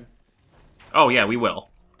open. Oh yeah, we will.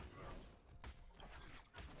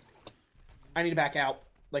 I need to back out.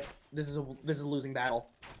 Like, this is a losing battle.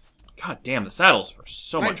 God damn, the saddles are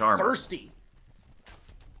so much armor. I'm thirsty.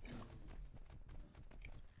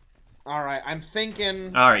 Alright, I'm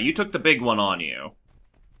thinking... Alright, you took the big one on you.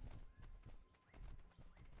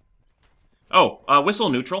 Oh, whistle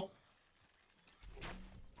neutral.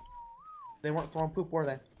 They weren't throwing poop, were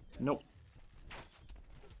they? Nope.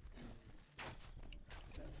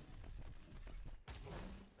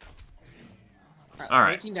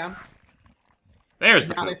 Alright. 18 down. There's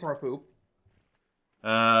the now poop. They throw poop.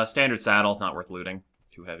 Standard saddle, not worth looting.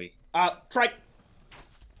 Too heavy. Trike.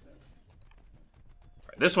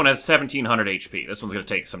 This one has 1700 HP. This one's gonna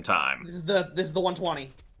take some time. This is the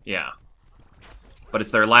 120. Yeah. But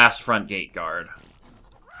it's their last front gate guard.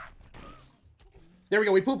 There we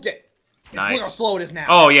go, we pooped it. Nice. Look how slow it is now.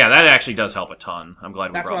 Oh yeah, that actually does help a ton. I'm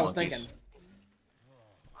glad we That's brought what I was monkeys. thinking.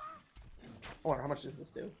 I wonder how much does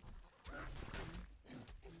this do?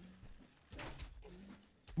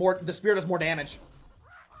 The spear does more damage.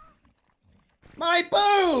 My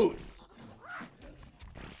boots!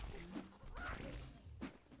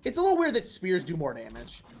 It's a little weird that spears do more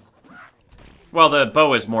damage. Well, the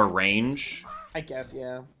bow is more range. I guess,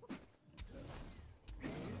 yeah.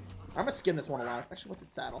 I'm gonna skim this one alive. Actually, what's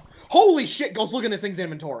its saddle? Holy shit, Ghost, look in this thing's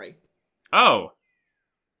inventory. Oh.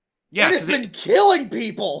 Yeah, it has been killing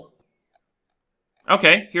people!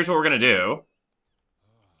 Okay, here's what we're gonna do.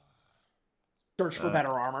 Search for better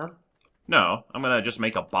armor. No, I'm gonna just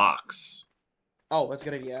make a box. Oh, that's a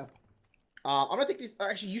good idea. I'm gonna take these...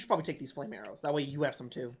 Actually, you should probably take these flame arrows. That way you have some,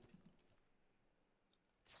 too.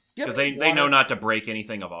 Because they know not to break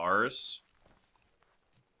anything of ours.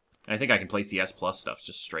 And I think I can place the S+ stuff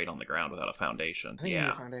just straight on the ground without a foundation. I think you need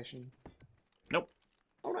a foundation. Nope.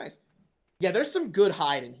 Oh, nice. Yeah, there's some good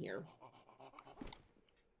hide in here.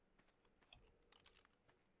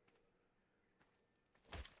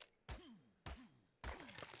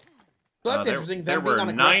 So that's interesting. There were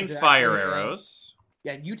 9 fire arrows.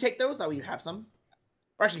 Yeah, you take those. That way you have some.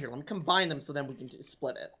 Or actually, here, let me combine them so then we can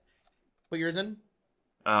split it. Put yours in.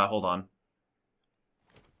 Hold on.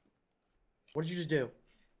 What did you just do?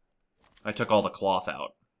 I took all the cloth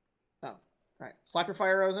out. Oh, alright. Slap your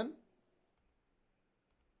fire arrows in.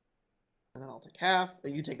 And then I'll take half. Or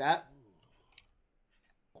you take that.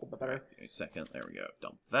 A little bit better. Wait a second. There we go.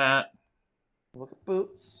 Dump that. Look at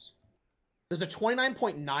boots. There's a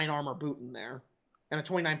 29.9 armor boot in there. And a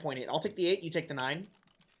 29.8. I'll take the 8, you take the 9.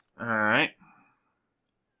 Alright.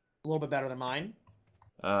 A little bit better than mine.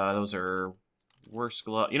 Those are worse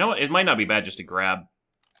gloves. You know what? It might not be bad just to grab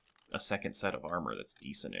a second set of armor that's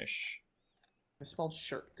decent-ish. Misspelled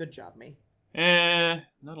shirt. Good job, me.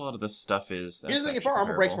 Not a lot of this stuff is... Here's the thing, if our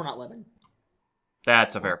armor breaks, we're not living.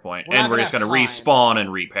 That's a fair point. We're and we're just going to respawn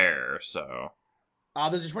and repair, so...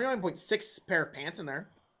 There's a 29.6 pair of pants in there.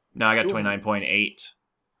 No, I got 29.8.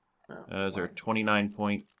 Oh, is there 29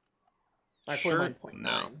 point... Shirt? 29.9. No.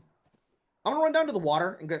 I'm going to run down to the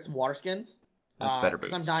water and get some water skins. That's better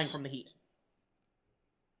boots. Because I'm dying from the heat.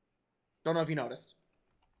 Don't know if you noticed.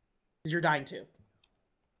 Because you're dying too.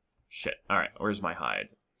 Shit. Alright, where's my hide?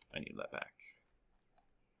 I need that back.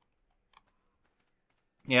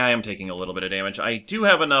 Yeah, I am taking a little bit of damage. I do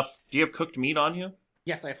have enough... Do you have cooked meat on you?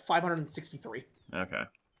 Yes, I have 563. Okay.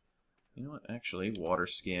 You know what? Actually, water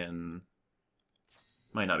skin...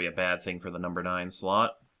 might not be a bad thing for the number 9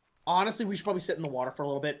 slot. Honestly, we should probably sit in the water for a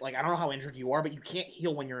little bit. Like, I don't know how injured you are, but you can't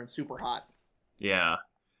heal when you're in super hot. Yeah.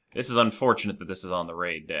 This is unfortunate that this is on the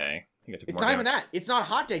raid day. I think I took It's more not damage. even that. It's not a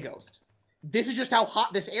hot day, Ghost. This is just how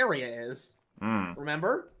hot this area is.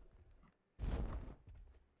 Remember?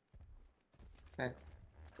 Okay.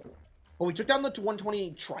 Well, we took down the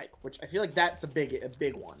 120 trike, which I feel like that's a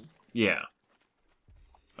big one. Yeah.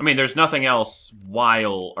 I mean, there's nothing else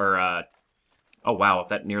while, or, oh wow,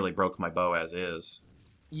 that nearly broke my bow as is.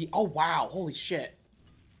 Yeah, oh wow, holy shit.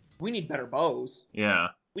 We need better bows. Yeah.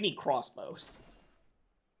 We need crossbows.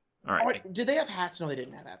 Alright. Alright, did they have hats? No, they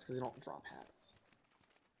didn't have hats, because they don't drop hats.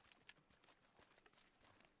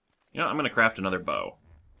 You know, I'm gonna craft another bow.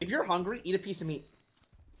 If you're hungry, eat a piece of meat.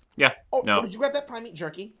 Yeah, oh, no. Oh, did you grab that prime meat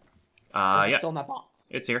jerky? Yeah. It's still in that box.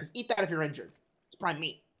 It's here. Just eat that if you're injured. It's prime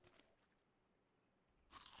meat.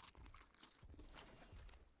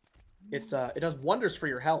 It's it does wonders for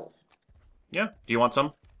your health. Yeah. Do you want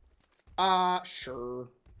some? Sure.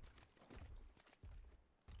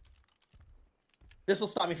 This will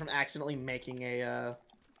stop me from accidentally making a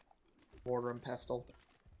mortar and pestle.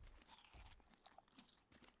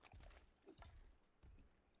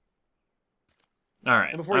 All right.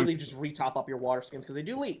 And before you leave, just retop up your water skins because they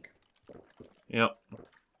do leak. Yep.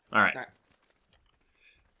 All right.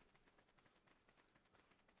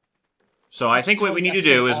 So I think what we need to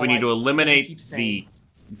do is we need to eliminate the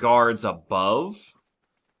guards above.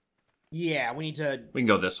 Yeah, we need to... We can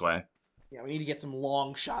go this way. Yeah, we need to get some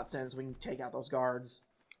long shots in so we can take out those guards.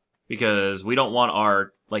 Because we don't want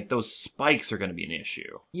our... Like, those spikes are going to be an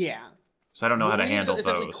issue. Yeah. So I don't know how to handle those.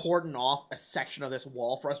 We need to essentially cordon off a section of this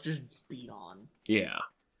wall for us to just beat on. Yeah.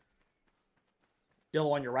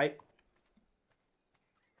 Still on your right.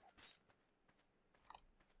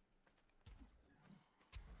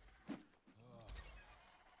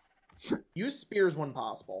 Use spears when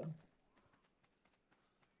possible.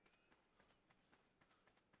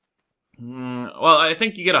 Well, I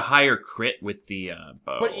think you get a higher crit with the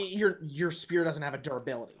bow. But your spear doesn't have a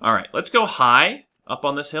durability. All right, let's go high up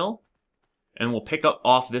on this hill, and we'll pick up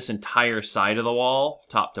off this entire side of the wall,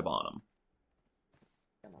 top to bottom.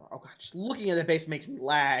 Oh god, just looking at the base makes me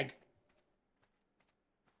lag.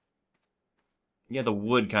 Yeah, the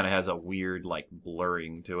wood kind of has a weird, like,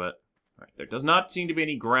 blurring to it. All right, there does not seem to be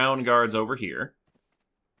any ground guards over here.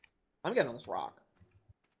 I'm getting on this rock.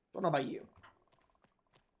 Don't know about you.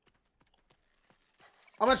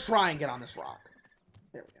 I'm gonna try and get on this rock.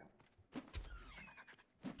 There we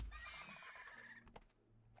go.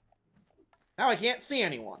 Now I can't see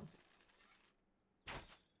anyone.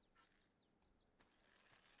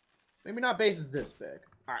 Maybe not base is this big.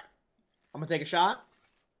 Alright. I'm gonna take a shot.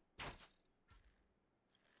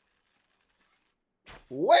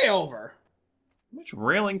 Way over. How much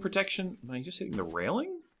railing protection? Am I just hitting the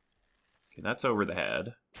railing? Okay, that's over the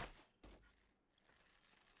head.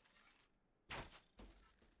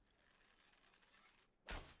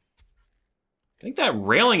 I think that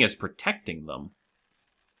railing is protecting them.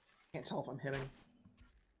 Can't tell if I'm hitting.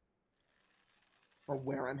 Or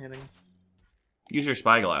where I'm hitting. Use your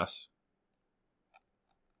spyglass.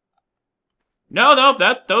 No,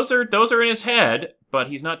 those are in his head, but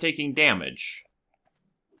he's not taking damage.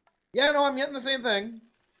 Yeah, no, I'm getting the same thing.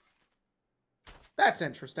 That's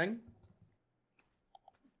interesting.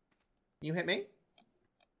 You hit me?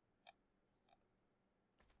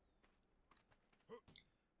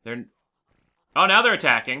 Oh, now they're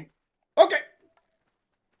attacking. Okay.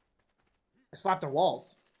 I slapped their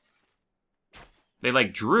walls. They,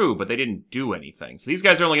 like, drew, but they didn't do anything. So these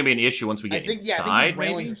guys are only going to be an issue once we get inside, I think these maybe?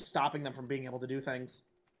 railings are stopping them from being able to do things.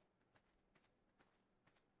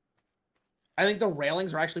 I think the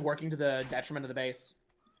railings are actually working to the detriment of the base.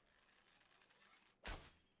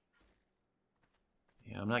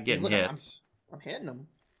 Yeah, I'm not getting hits. I'm hitting them.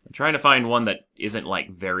 I'm trying to find one that isn't,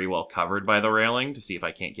 like, very well covered by the railing to see if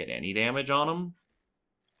I can't get any damage on him.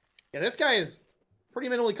 Yeah, this guy is pretty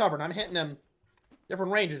minimally covered. I'm hitting him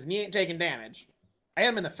different ranges, and he ain't taking damage. I hit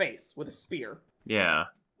him in the face with a spear. Yeah.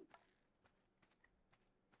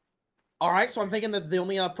 Alright, so I'm thinking that the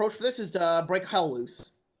only approach for this is to break hell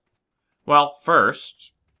loose. Well,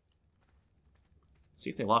 first, see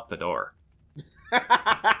if they lock the door.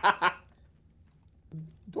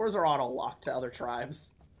 Doors are auto-locked to other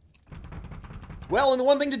tribes. Well, and the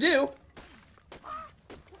one thing to do...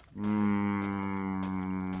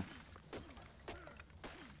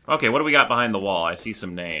 Okay, what do we got behind the wall? I see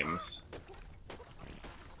some names.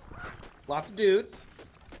 Lots of dudes.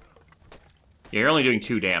 Yeah, you're only doing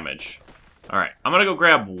 2 damage. Alright, I'm gonna go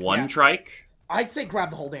grab one trike. I'd say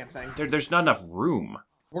grab the whole damn thing. There's not enough room.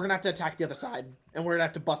 We're gonna have to attack the other side, and we're gonna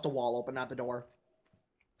have to bust a wall open, not the door.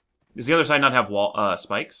 Does the other side not have wall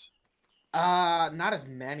spikes? Not as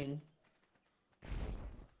many.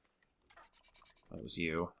 That was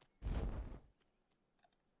you.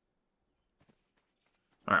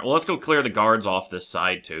 Alright, well, let's go clear the guards off this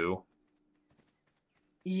side, too.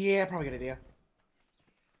 Yeah, probably a good idea.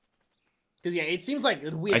 Because, yeah, it seems like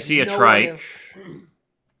we have I see a no trike.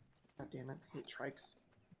 God damn it, I hate trikes.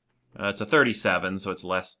 It's a 37, so it's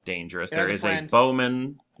less dangerous. There's There is a friend.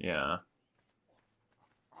 bowman. Yeah.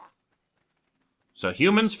 So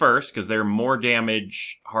humans first, because they're more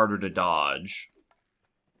damage, harder to dodge,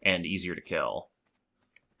 and easier to kill.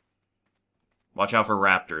 Watch out for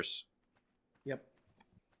raptors. Yep.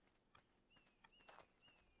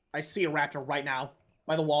 I see a raptor right now.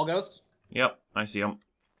 By the wall ghost. Yep, I see them.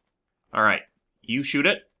 Alright, you shoot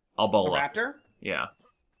it, I'll bowl up. Raptor? Yeah.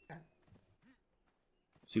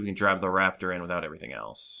 See if we can drive the raptor in without everything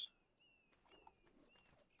else.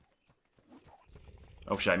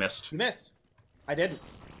 Oh shit, I missed. You missed. I didn't.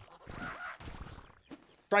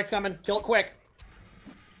 Strike's coming. Kill it quick.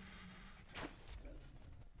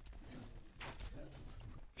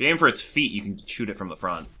 If you aim for its feet, you can shoot it from the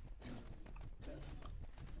front.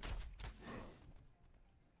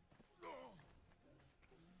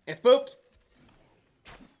 It's pooped.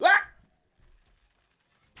 Ah!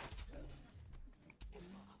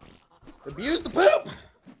 Abuse the poop.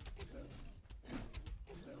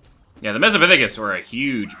 Yeah, the Mesopithecus were a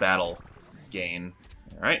huge battle gain.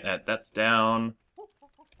 Alright, that's down.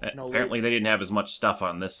 No Apparently they didn't have as much stuff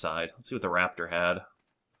on this side. Let's see what the raptor had.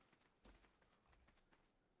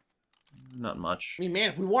 Not much. I mean, man,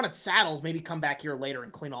 if we wanted saddles, maybe come back here later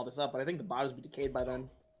and clean all this up, but I think the bodies will be decayed by then.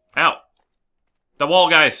 Ow! The wall,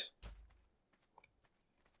 guys!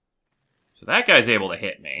 So that guy's able to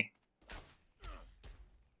hit me.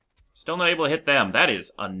 Still not able to hit them. That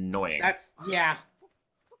is annoying. That's, yeah.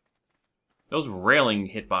 Those railing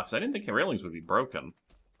hitbox, I didn't think the railings would be broken.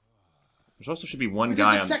 There's also should be one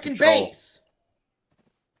guy on second patrol. base.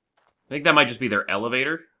 I think that might just be their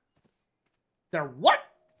elevator. They're what?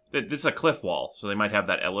 This is a cliff wall, so they might have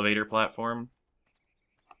that elevator platform.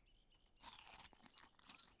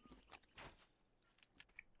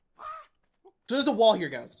 So there's a wall here,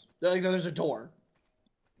 Ghost. Like, there's a door.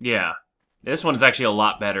 Yeah. This one is actually a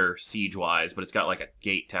lot better siege-wise, but it's got like a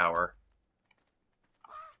gate tower.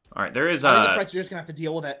 Alright, there is I think the Trikes are just gonna have to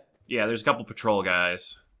deal with it. Yeah, there's a couple patrol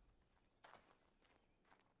guys.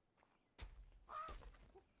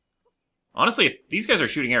 Honestly, if these guys are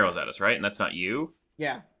shooting arrows at us, right? And that's not you?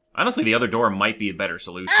 Yeah. Honestly, the other door might be a better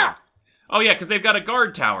solution. Ow! Oh yeah, because they've got a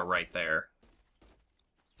guard tower right there.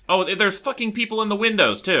 Oh, there's fucking people in the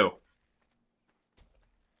windows, too.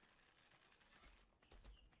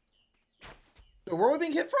 So where are we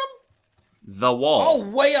being hit from? The wall. Oh,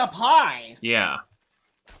 way up high! Yeah.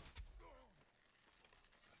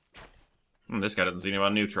 This guy doesn't seem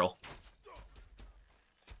about neutral.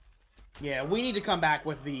 Yeah, we need to come back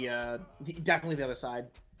with definitely the other side.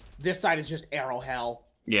 This side is just arrow hell.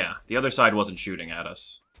 Yeah, the other side wasn't shooting at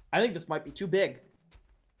us. I think this might be too big.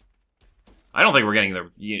 I don't think we're getting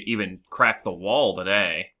to even crack the wall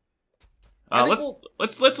today.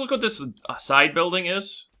 Let's look what this side building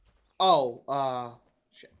is. Oh,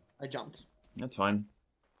 shit. I jumped. That's fine.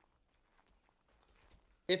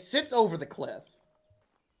 It sits over the cliff.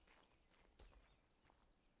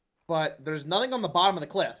 But there's nothing on the bottom of the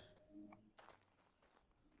cliff.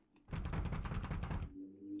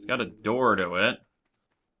 It's got a door to it.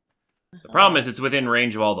 The problem is it's within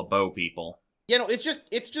range of all the bow people. Yeah, no, it's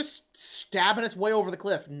just stabbing its way over the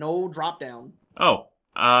cliff. No drop down. Oh,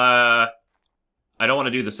 I don't want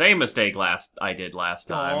to do the same mistake I did last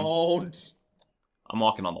time. Don't. I'm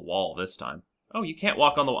walking on the wall this time. Oh, you can't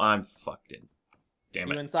walk on the wall. I'm fucked in.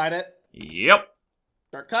 Damn it. You inside it? Yep.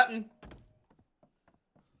 Start cutting.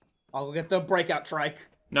 I'll go get the breakout trike.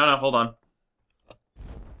 No, hold on.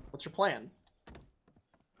 What's your plan?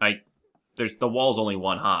 The wall's only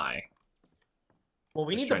one high. Well,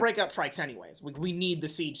 we need the breakout trikes anyways. We need the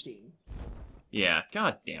siege team. Yeah,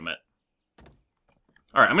 god damn it.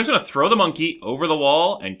 Alright, I'm just gonna throw the monkey over the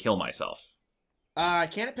wall and kill myself.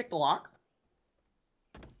 Can it pick the lock?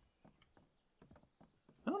 I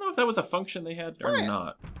don't know if that was a function they had or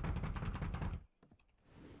not.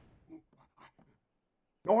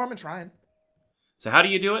 No harm in trying. So how do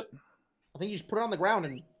you do it? I think you just put it on the ground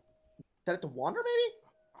and set it to wander, maybe?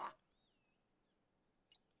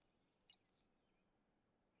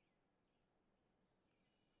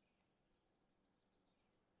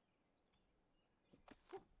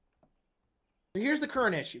 So here's the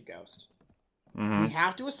current issue, Ghost. Mm-hmm. We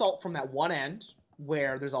have to assault from that one end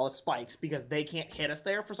where there's all the spikes because they can't hit us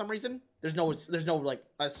there for some reason. There's no like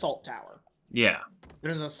assault tower. Yeah.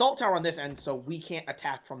 There's an assault tower on this end, so we can't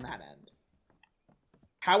attack from that end.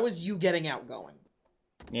 How is you getting out going?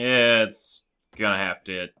 Yeah, it's gonna have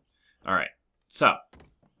to. Alright. So,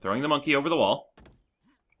 throwing the monkey over the wall.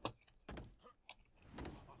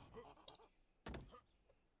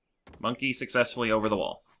 Monkey successfully over the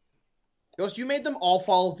wall. Ghost, you made them all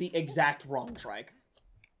follow the exact wrong trike.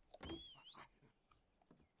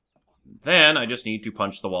 Then I just need to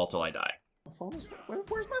punch the wall till I die. My phone is...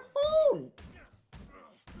 Where's my phone?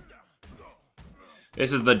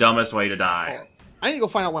 This is the dumbest way to die. Oh, I need to go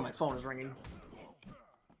find out why my phone is ringing.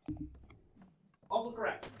 Also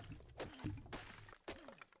correct.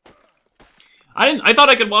 I thought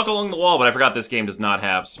I could walk along the wall, but I forgot this game does not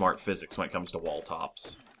have smart physics when it comes to wall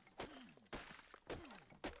tops.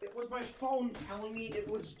 It was my phone telling me it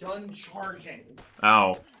was done charging.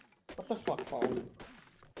 Oh. What the fuck, phone?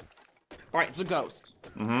 Alright, so Ghost.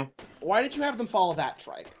 Mm-hmm. Why did you have them follow that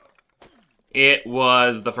trike? It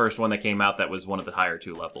was the first one that came out that was one of the higher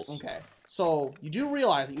 2 levels. Okay. So, you do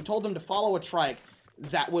realize that you told them to follow a trike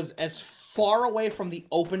that was as far away from the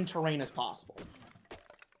open terrain as possible.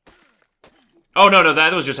 Oh, no,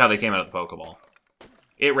 that was just how they came out of the Pokeball.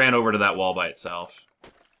 It ran over to that wall by itself.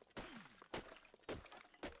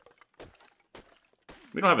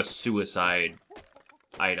 We don't have a suicide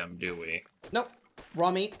item, do we? Nope.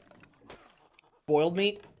 Raw meat. Boiled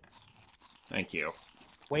meat. Thank you.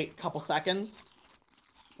 Wait a couple seconds.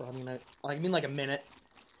 Or, I mean like a minute.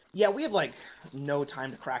 Yeah, we have, like, no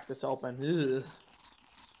time to crack this open. Ugh.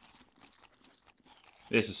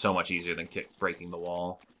 This is so much easier than breaking the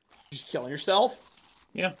wall. Just killing yourself?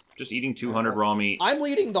 Yeah, just eating 200 raw meat. I'm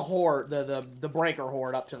leading the horde, the breaker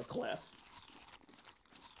horde up to the cliff.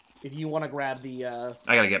 If you want to grab the,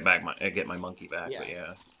 I gotta get my monkey back, yeah. But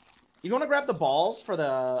yeah. You want to grab the balls for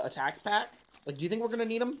the attack pack? Like, do you think we're gonna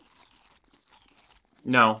need them?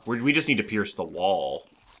 No, we just need to pierce the wall.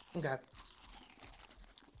 Okay.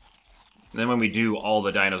 And then when we do, all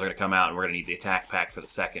the dinos are going to come out, and we're going to need the attack pack for the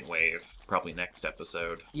second wave. Probably next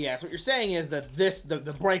episode. Yeah, so what you're saying is that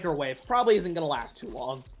the breaker wave probably isn't going to last too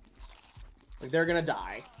long. Like, they're going to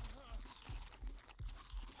die.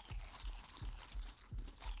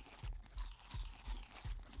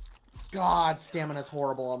 God, stamina's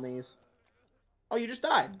horrible on these. Oh, you just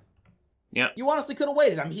died. Yeah. You honestly could have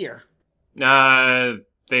waited. I'm here.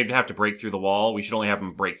 They'd have to break through the wall. We should only have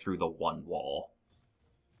them break through the one wall.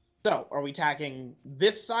 So, are we attacking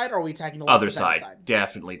this side, or are we attacking the less Other defended side.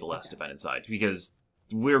 Definitely the less defended side. Because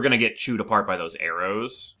we're going to get chewed apart by those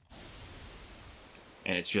arrows.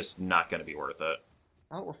 And it's just not going to be worth it.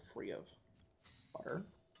 Now that we're free of butter.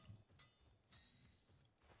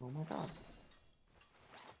 Oh my god.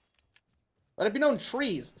 Let it be known,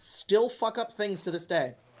 trees still fuck up things to this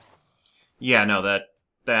day. Yeah, no,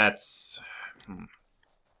 that's...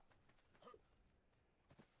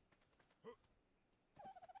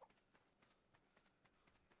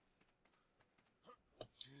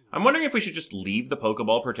 I'm wondering if we should just leave the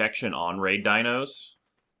Pokeball protection on raid dinos.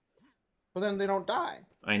 But then they don't die.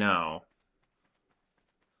 I know.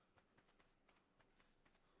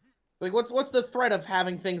 Like, what's the threat of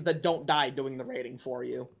having things that don't die doing the raiding for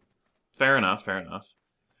you? Fair enough, fair enough.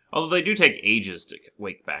 Although they do take ages to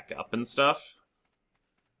wake back up and stuff.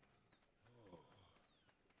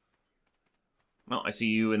 Well, I see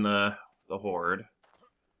you in the horde.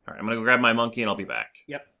 Alright, I'm gonna go grab my monkey and I'll be back.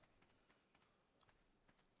 Yep.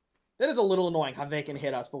 It is a little annoying how they can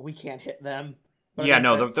hit us, but we can't hit them. But Yeah,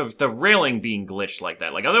 no, the railing being glitched like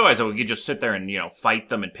that. Like, otherwise we could just sit there and, fight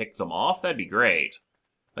them and pick them off. That'd be great.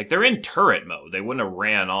 Like, they're in turret mode. They wouldn't have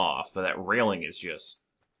ran off, but that railing is just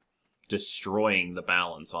destroying the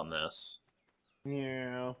balance on this.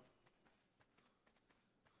 Yeah.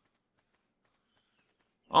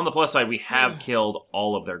 On the plus side, we have killed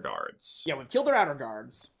all of their guards. Yeah, we've killed their outer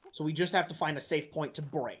guards, so we just have to find a safe point to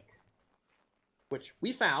break. Which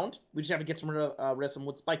we found. We just have to get rid of some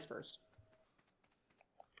wood spikes first.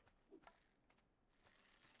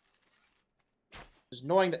 Just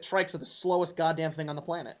knowing that trikes are the slowest goddamn thing on the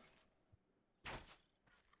planet.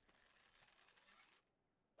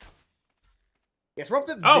 Yes, we're up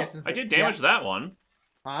to this. I did damage to that one.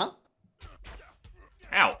 Huh?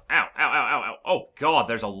 Ow, ow, ow, ow, ow, ow. Oh, God,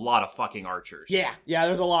 there's a lot of fucking archers. Yeah,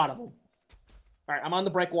 there's a lot of them. Alright, I'm on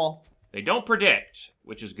the break wall. They don't predict,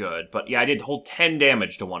 which is good. But, yeah, I did hold 10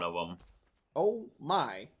 damage to one of them. Oh,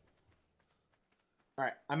 my.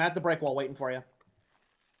 Alright, I'm at the break wall waiting for you.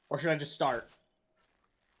 Or should I just start?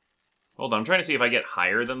 Hold on, I'm trying to see if I get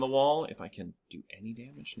higher than the wall. If I can do any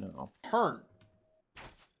damage? No. Turn.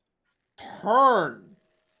 Turn!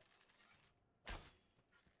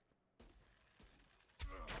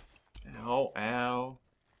 Ow, ow.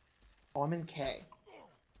 Oh, I'm in K.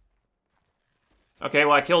 Okay,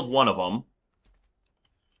 well, I killed one of them.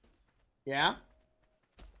 Yeah?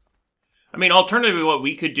 I mean, alternatively, what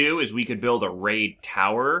we could do is we could build a raid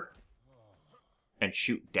tower and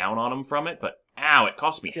shoot down on them from it, but ow, it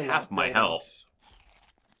cost me half my health.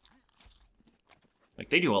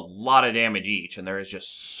 Like, they do a lot of damage each, and there is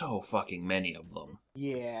just so fucking many of them.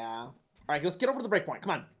 Yeah. Alright, let's get over to the breakpoint.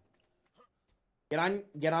 Come on. Get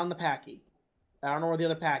on the packy. I don't know where the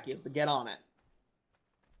other pack is, but get on it.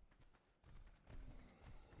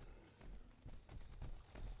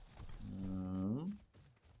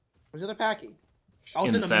 Where's the other packy? Oh,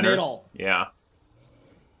 it's in the center. middle. Yeah.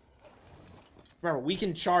 Remember, we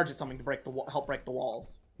can charge at something to help break the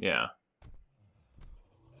walls. Yeah.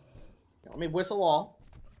 Let me whistle all.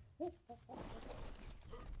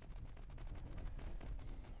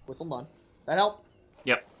 Whistle done. That help?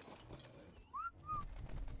 Yep.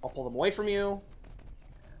 I'll pull them away from you.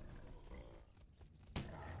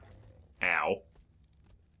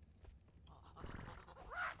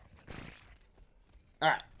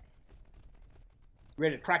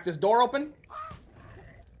 Ready to crack this door open?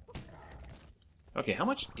 Okay, how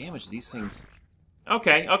much damage do these things...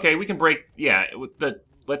 Okay, okay, we can break... Yeah, with the...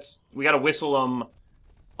 We gotta whistle them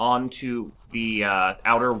onto the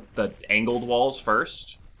the angled walls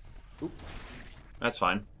first. Oops. That's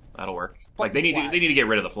fine. That'll work. Fuck Like, they these need to get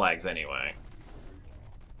rid of the flags anyway.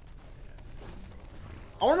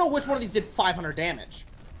 I want to know which one of these did 500 damage.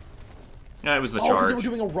 Yeah, it was the Oh, charge. because they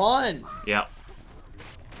were doing a run. Yeah.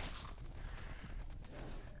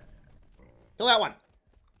 Kill that one.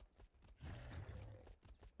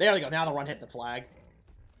 There we go. Now the run hit the flag.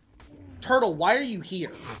 Turtle, why are you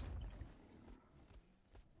here?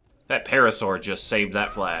 That parasaur just saved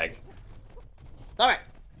that flag. Alright.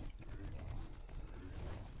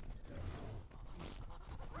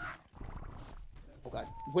 Oh god.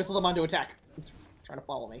 Whistle them on to attack. Trying to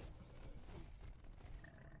follow me.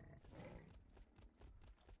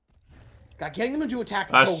 God, getting them to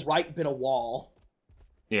attack the right bit of wall.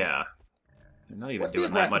 Yeah. They're not even What's doing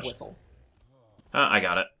the that aggressive much. whistle? I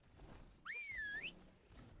got it.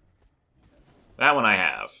 That one I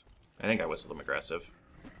have. I think I whistled them aggressive.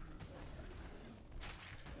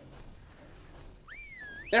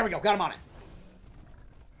 There we go. Got him on it.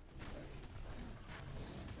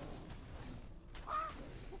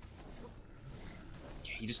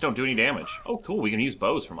 Yeah, you just don't do any damage. Oh, cool. We can use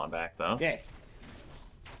bows from on back, though. Yeah.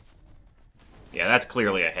 Yeah, that's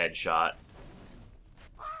clearly a headshot.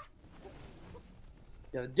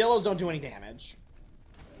 Yeah, the Dillos don't do any damage.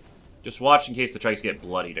 Just watch in case the trikes get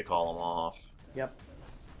bloody to call them off. Yep.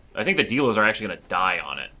 I think the Delos are actually going to die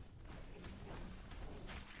on it.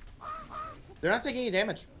 They're not taking any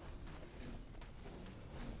damage.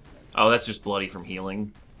 Oh, that's just bloody from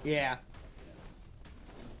healing. Yeah.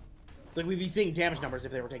 Like, we'd be seeing damage numbers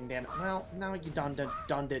if they were taking damage. Well, now you done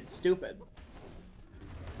did stupid.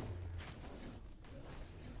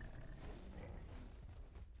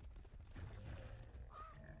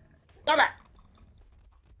 Stop it!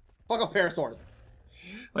 Fuck off, parasaurs.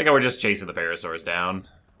 Like how we're just chasing the parasaurs down.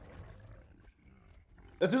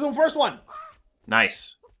 Let's do the first one.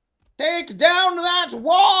 Nice. Take down that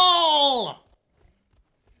wall!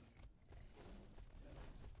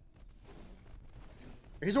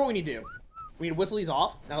 Here's what we need to do. We need to whistle these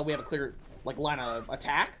off, now that we have a clear, like, line of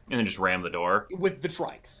attack. And then just ram the door. With the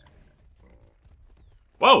trikes.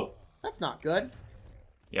 Whoa! That's not good.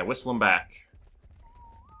 Yeah, whistle them back.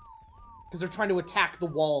 Because they're trying to attack the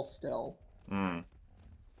walls still. Hmm.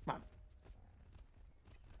 Come on.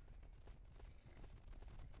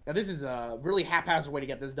 Now this is a really haphazard way to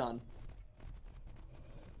get this done.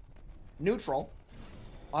 Neutral.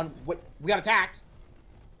 On what we got attacked.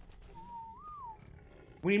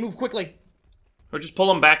 We need to move quickly. Or just pull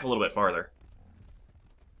them back a little bit farther.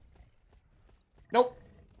 Nope.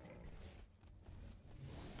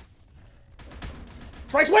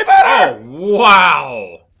 Trike's way better! Oh,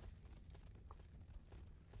 wow!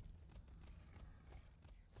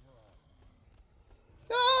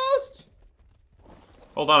 Ghost!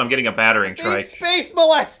 Hold on, I'm getting a battering Being trike. space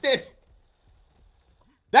molested!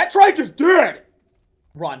 That trike is dead!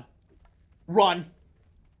 Run. Run.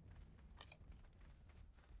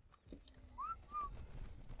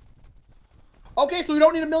 Okay, so we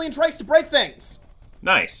don't need a million trikes to break things.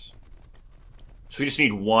 Nice. So we just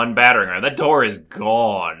need one battering ram. That door is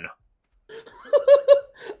gone.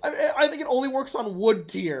 I think it only works on wood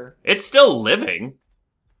tier. It's still living.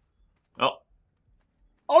 Oh.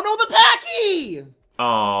 Oh no, the Packy!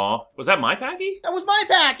 Aw. Was that my Packy? That was my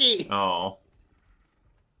Packy! Oh.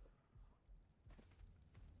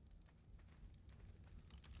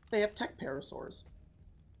 They have tech parasaurs.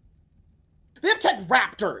 They have tech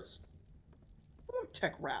raptors! I want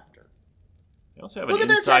tech raptor. They also have Look an at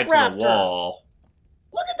their inside tech to raptor. the wall.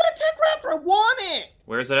 Look at that tech raptor! I want it!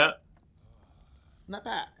 Where is it at? In that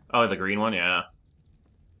pack. Oh, the green one? Yeah.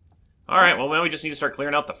 Alright, well, now we just need to start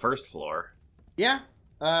clearing out the first floor. Yeah.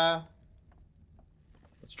 Let's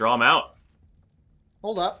draw them out.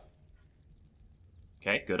 Hold up.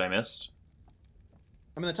 Okay, good, I missed.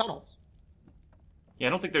 I'm in the tunnels. Yeah, I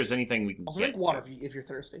don't think there's anything we can Also get drink water to. if you're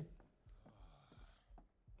thirsty.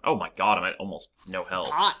 Oh my god, I'm at almost no health.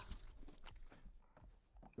 It's hot.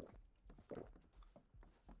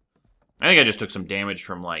 I think I just took some damage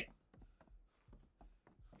from, like,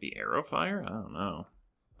 the arrow fire? I don't know.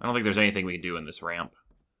 I don't think there's anything we can do in this ramp.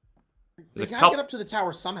 They gotta get up to the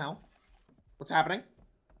tower somehow. What's happening?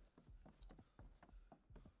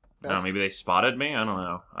 I don't know, maybe they spotted me? I don't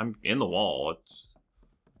know. I'm in the wall.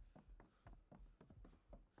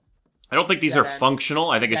 I don't think these are functional.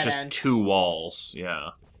 I think it's just two walls. Yeah.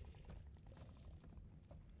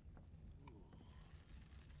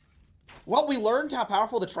 Well, we learned how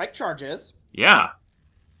powerful the trike charge is. Yeah.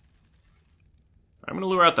 I'm gonna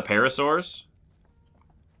lure out the parasaurs.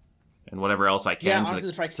 And whatever else I can Yeah, to honestly, the,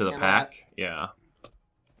 the Trikes to the can pack. that. Yeah.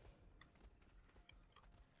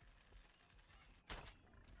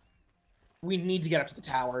 We need to get up to the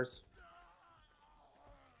towers.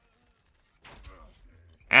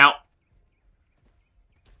 Ow.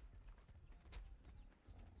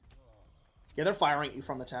 Yeah, they're firing at you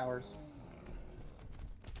from the towers.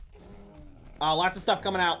 Lots of stuff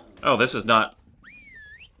coming out. Oh, this is not...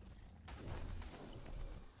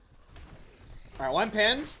 Alright, well, I'm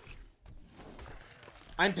pinned.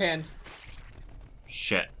 I'm pinned.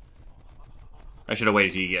 Shit. I should have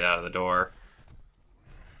waited till you get out of the door.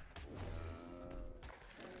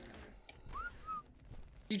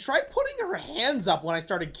 She tried putting her hands up when I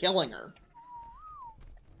started killing her.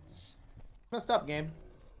 Messed up, game.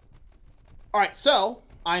 Alright, so,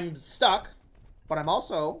 I'm stuck, but I'm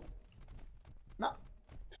also not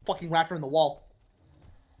fucking raptor in the wall.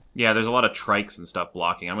 Yeah, there's a lot of trikes and stuff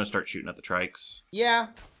blocking. I'm gonna start shooting at the trikes. Yeah,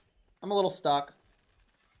 I'm a little stuck.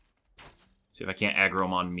 See if I can't aggro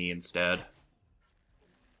them on me instead.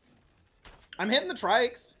 I'm hitting the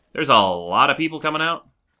trikes. There's a lot of people coming out.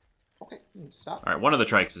 Okay, stop. Alright, one of the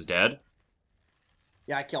trikes is dead.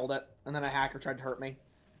 Yeah, I killed it, and then a hacker tried to hurt me.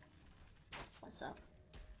 Nice out.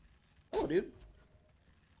 Oh, dude.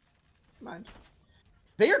 Mind.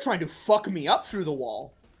 They are trying to fuck me up through the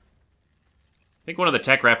wall. I think one of the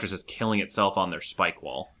tech raptors is killing itself on their spike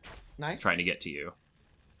wall. Nice. Trying to get to you.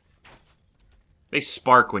 They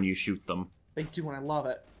spark when you shoot them. They do, and I love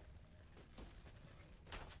it.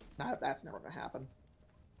 Nah, that's never gonna happen.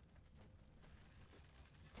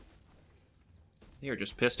 They are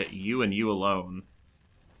just pissed at you and you alone.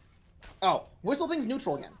 Oh, whistle thing's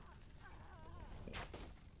neutral again.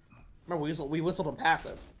 Remember, we whistled him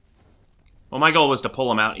passive. Well, my goal was to pull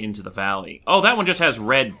them out into the valley. Oh, that one just has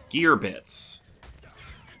red gear bits.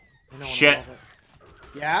 Shit.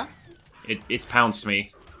 Yeah? It pounced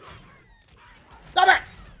me. Stop it!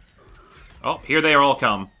 Oh, here they all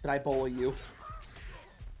come. Did I bully you?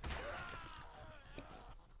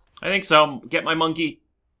 I think so. Get my monkey.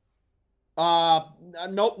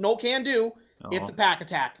 Nope, no can do. Oh. It's a pack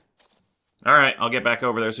attack. Alright, I'll get back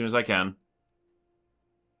over there as soon as I can.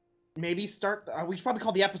 Maybe start... we should probably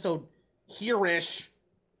call the episode Here-ish.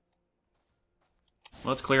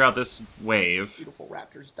 Let's clear out this wave. Beautiful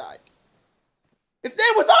raptors died. Its name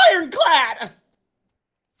was Ironclad!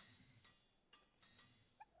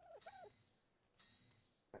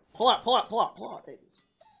 Pull out, pull out, pull out, pull out, babies.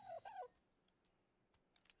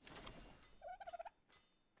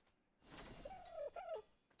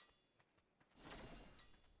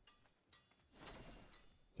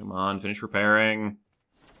 Come on, finish repairing.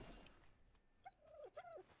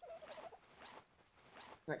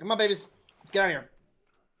 Right, come on, babies. Let's get out of here.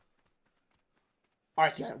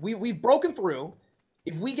 Alright, so yeah, we've broken through.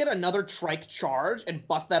 If we get another trike charge and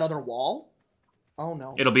bust that other wall... Oh,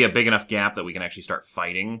 no. It'll be a big enough gap that we can actually start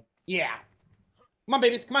fighting. Yeah. Come on,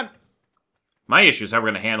 babies, come on. My issue is how we're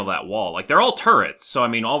going to handle that wall. Like, they're all turrets, so, I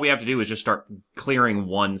mean, all we have to do is just start clearing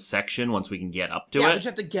one section once we can get up to it. Yeah, we just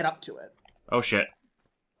have to get up to it. Oh, shit.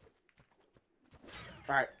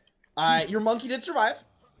 Alright. Your monkey did survive.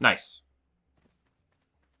 Nice.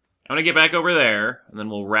 I'm going to get back over there, and then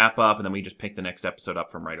we'll wrap up, and then we just pick the next episode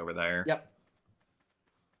up from right over there. Yep.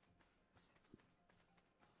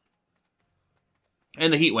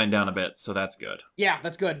 And the heat went down a bit, so that's good. Yeah,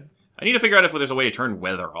 that's good. I need to figure out if there's a way to turn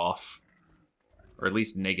weather off. Or at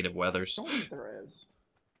least negative weathers. I don't think there is.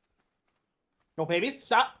 No, babies,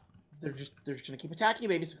 stop. They're just gonna keep attacking you,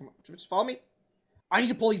 babies. So come on, just follow me. I need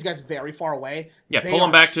to pull these guys very far away. Yeah, They pull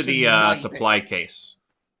them are back to the sniping. supply case.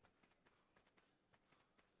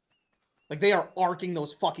 Like, they are arcing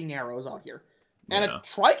those fucking arrows out here. And Yeah. a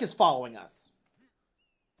trike is following us.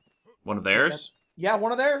 One of theirs? Yeah,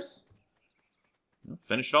 one of theirs.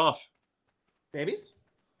 Finished off. Babies.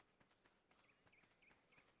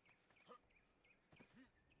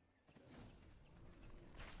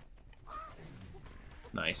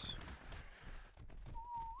 Nice.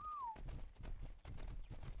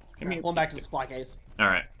 Pull them back to the supply case.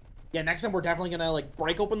 Alright. Yeah, next time we're definitely gonna, like,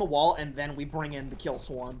 break open the wall, and then we bring in the kill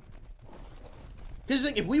swarm. Here's the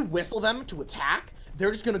thing, if we whistle them to attack,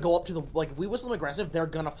 they're just gonna go up to the... Like, if we whistle them aggressive, they're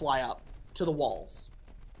gonna fly up to the walls.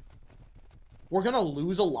 We're gonna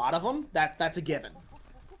lose a lot of them. That's a given.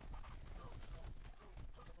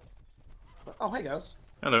 Oh, hey, Ghost.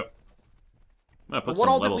 Hello. I'm gonna put What some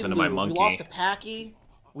all did levels we into lose? my monkey. We lost a Packy.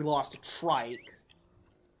 We lost a Trike.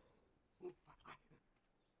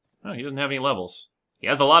 Oh, he doesn't have any levels. He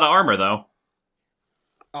has a lot of armor, though.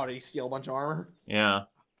 Oh, did he steal a bunch of armor? Yeah.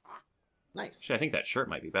 Nice. Actually, I think that shirt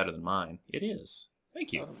might be better than mine. It is.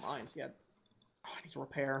 Thank you. Better than mine, yeah. Oh, I need to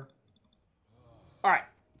repair. Alright.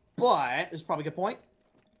 But, this is probably a good point.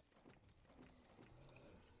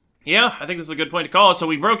 Yeah, I think this is a good point to call it. So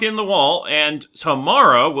we broke in the wall, and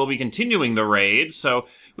tomorrow we'll be continuing the raid. So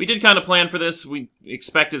we did kind of plan for this. We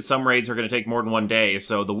expected some raids are going to take more than one day.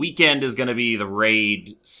 So the weekend is going to be the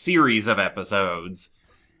raid series of episodes.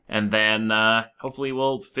 And then hopefully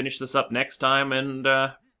we'll finish this up next time and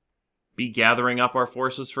be gathering up our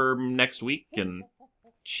forces for next week. And,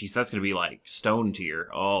 jeez, that's going to be like stone tier.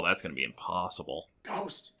 Oh, that's going to be impossible.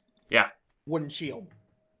 Ghost! Yeah. Wooden shield.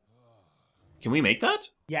 Can we make that?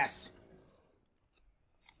 Yes.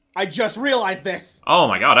 I just realized this. Oh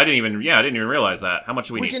my god, I didn't even realize that. How much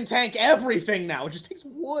do we need? We can tank everything now. It just takes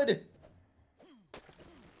wood.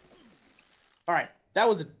 Alright, that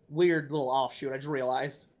was a weird little offshoot, I just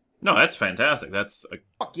realized. No, that's fantastic. That's a...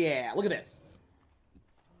 Fuck yeah, look at this.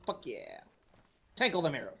 Fuck yeah. Tank all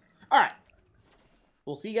them arrows. Alright.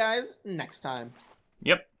 We'll see you guys next time.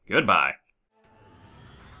 Yep, goodbye.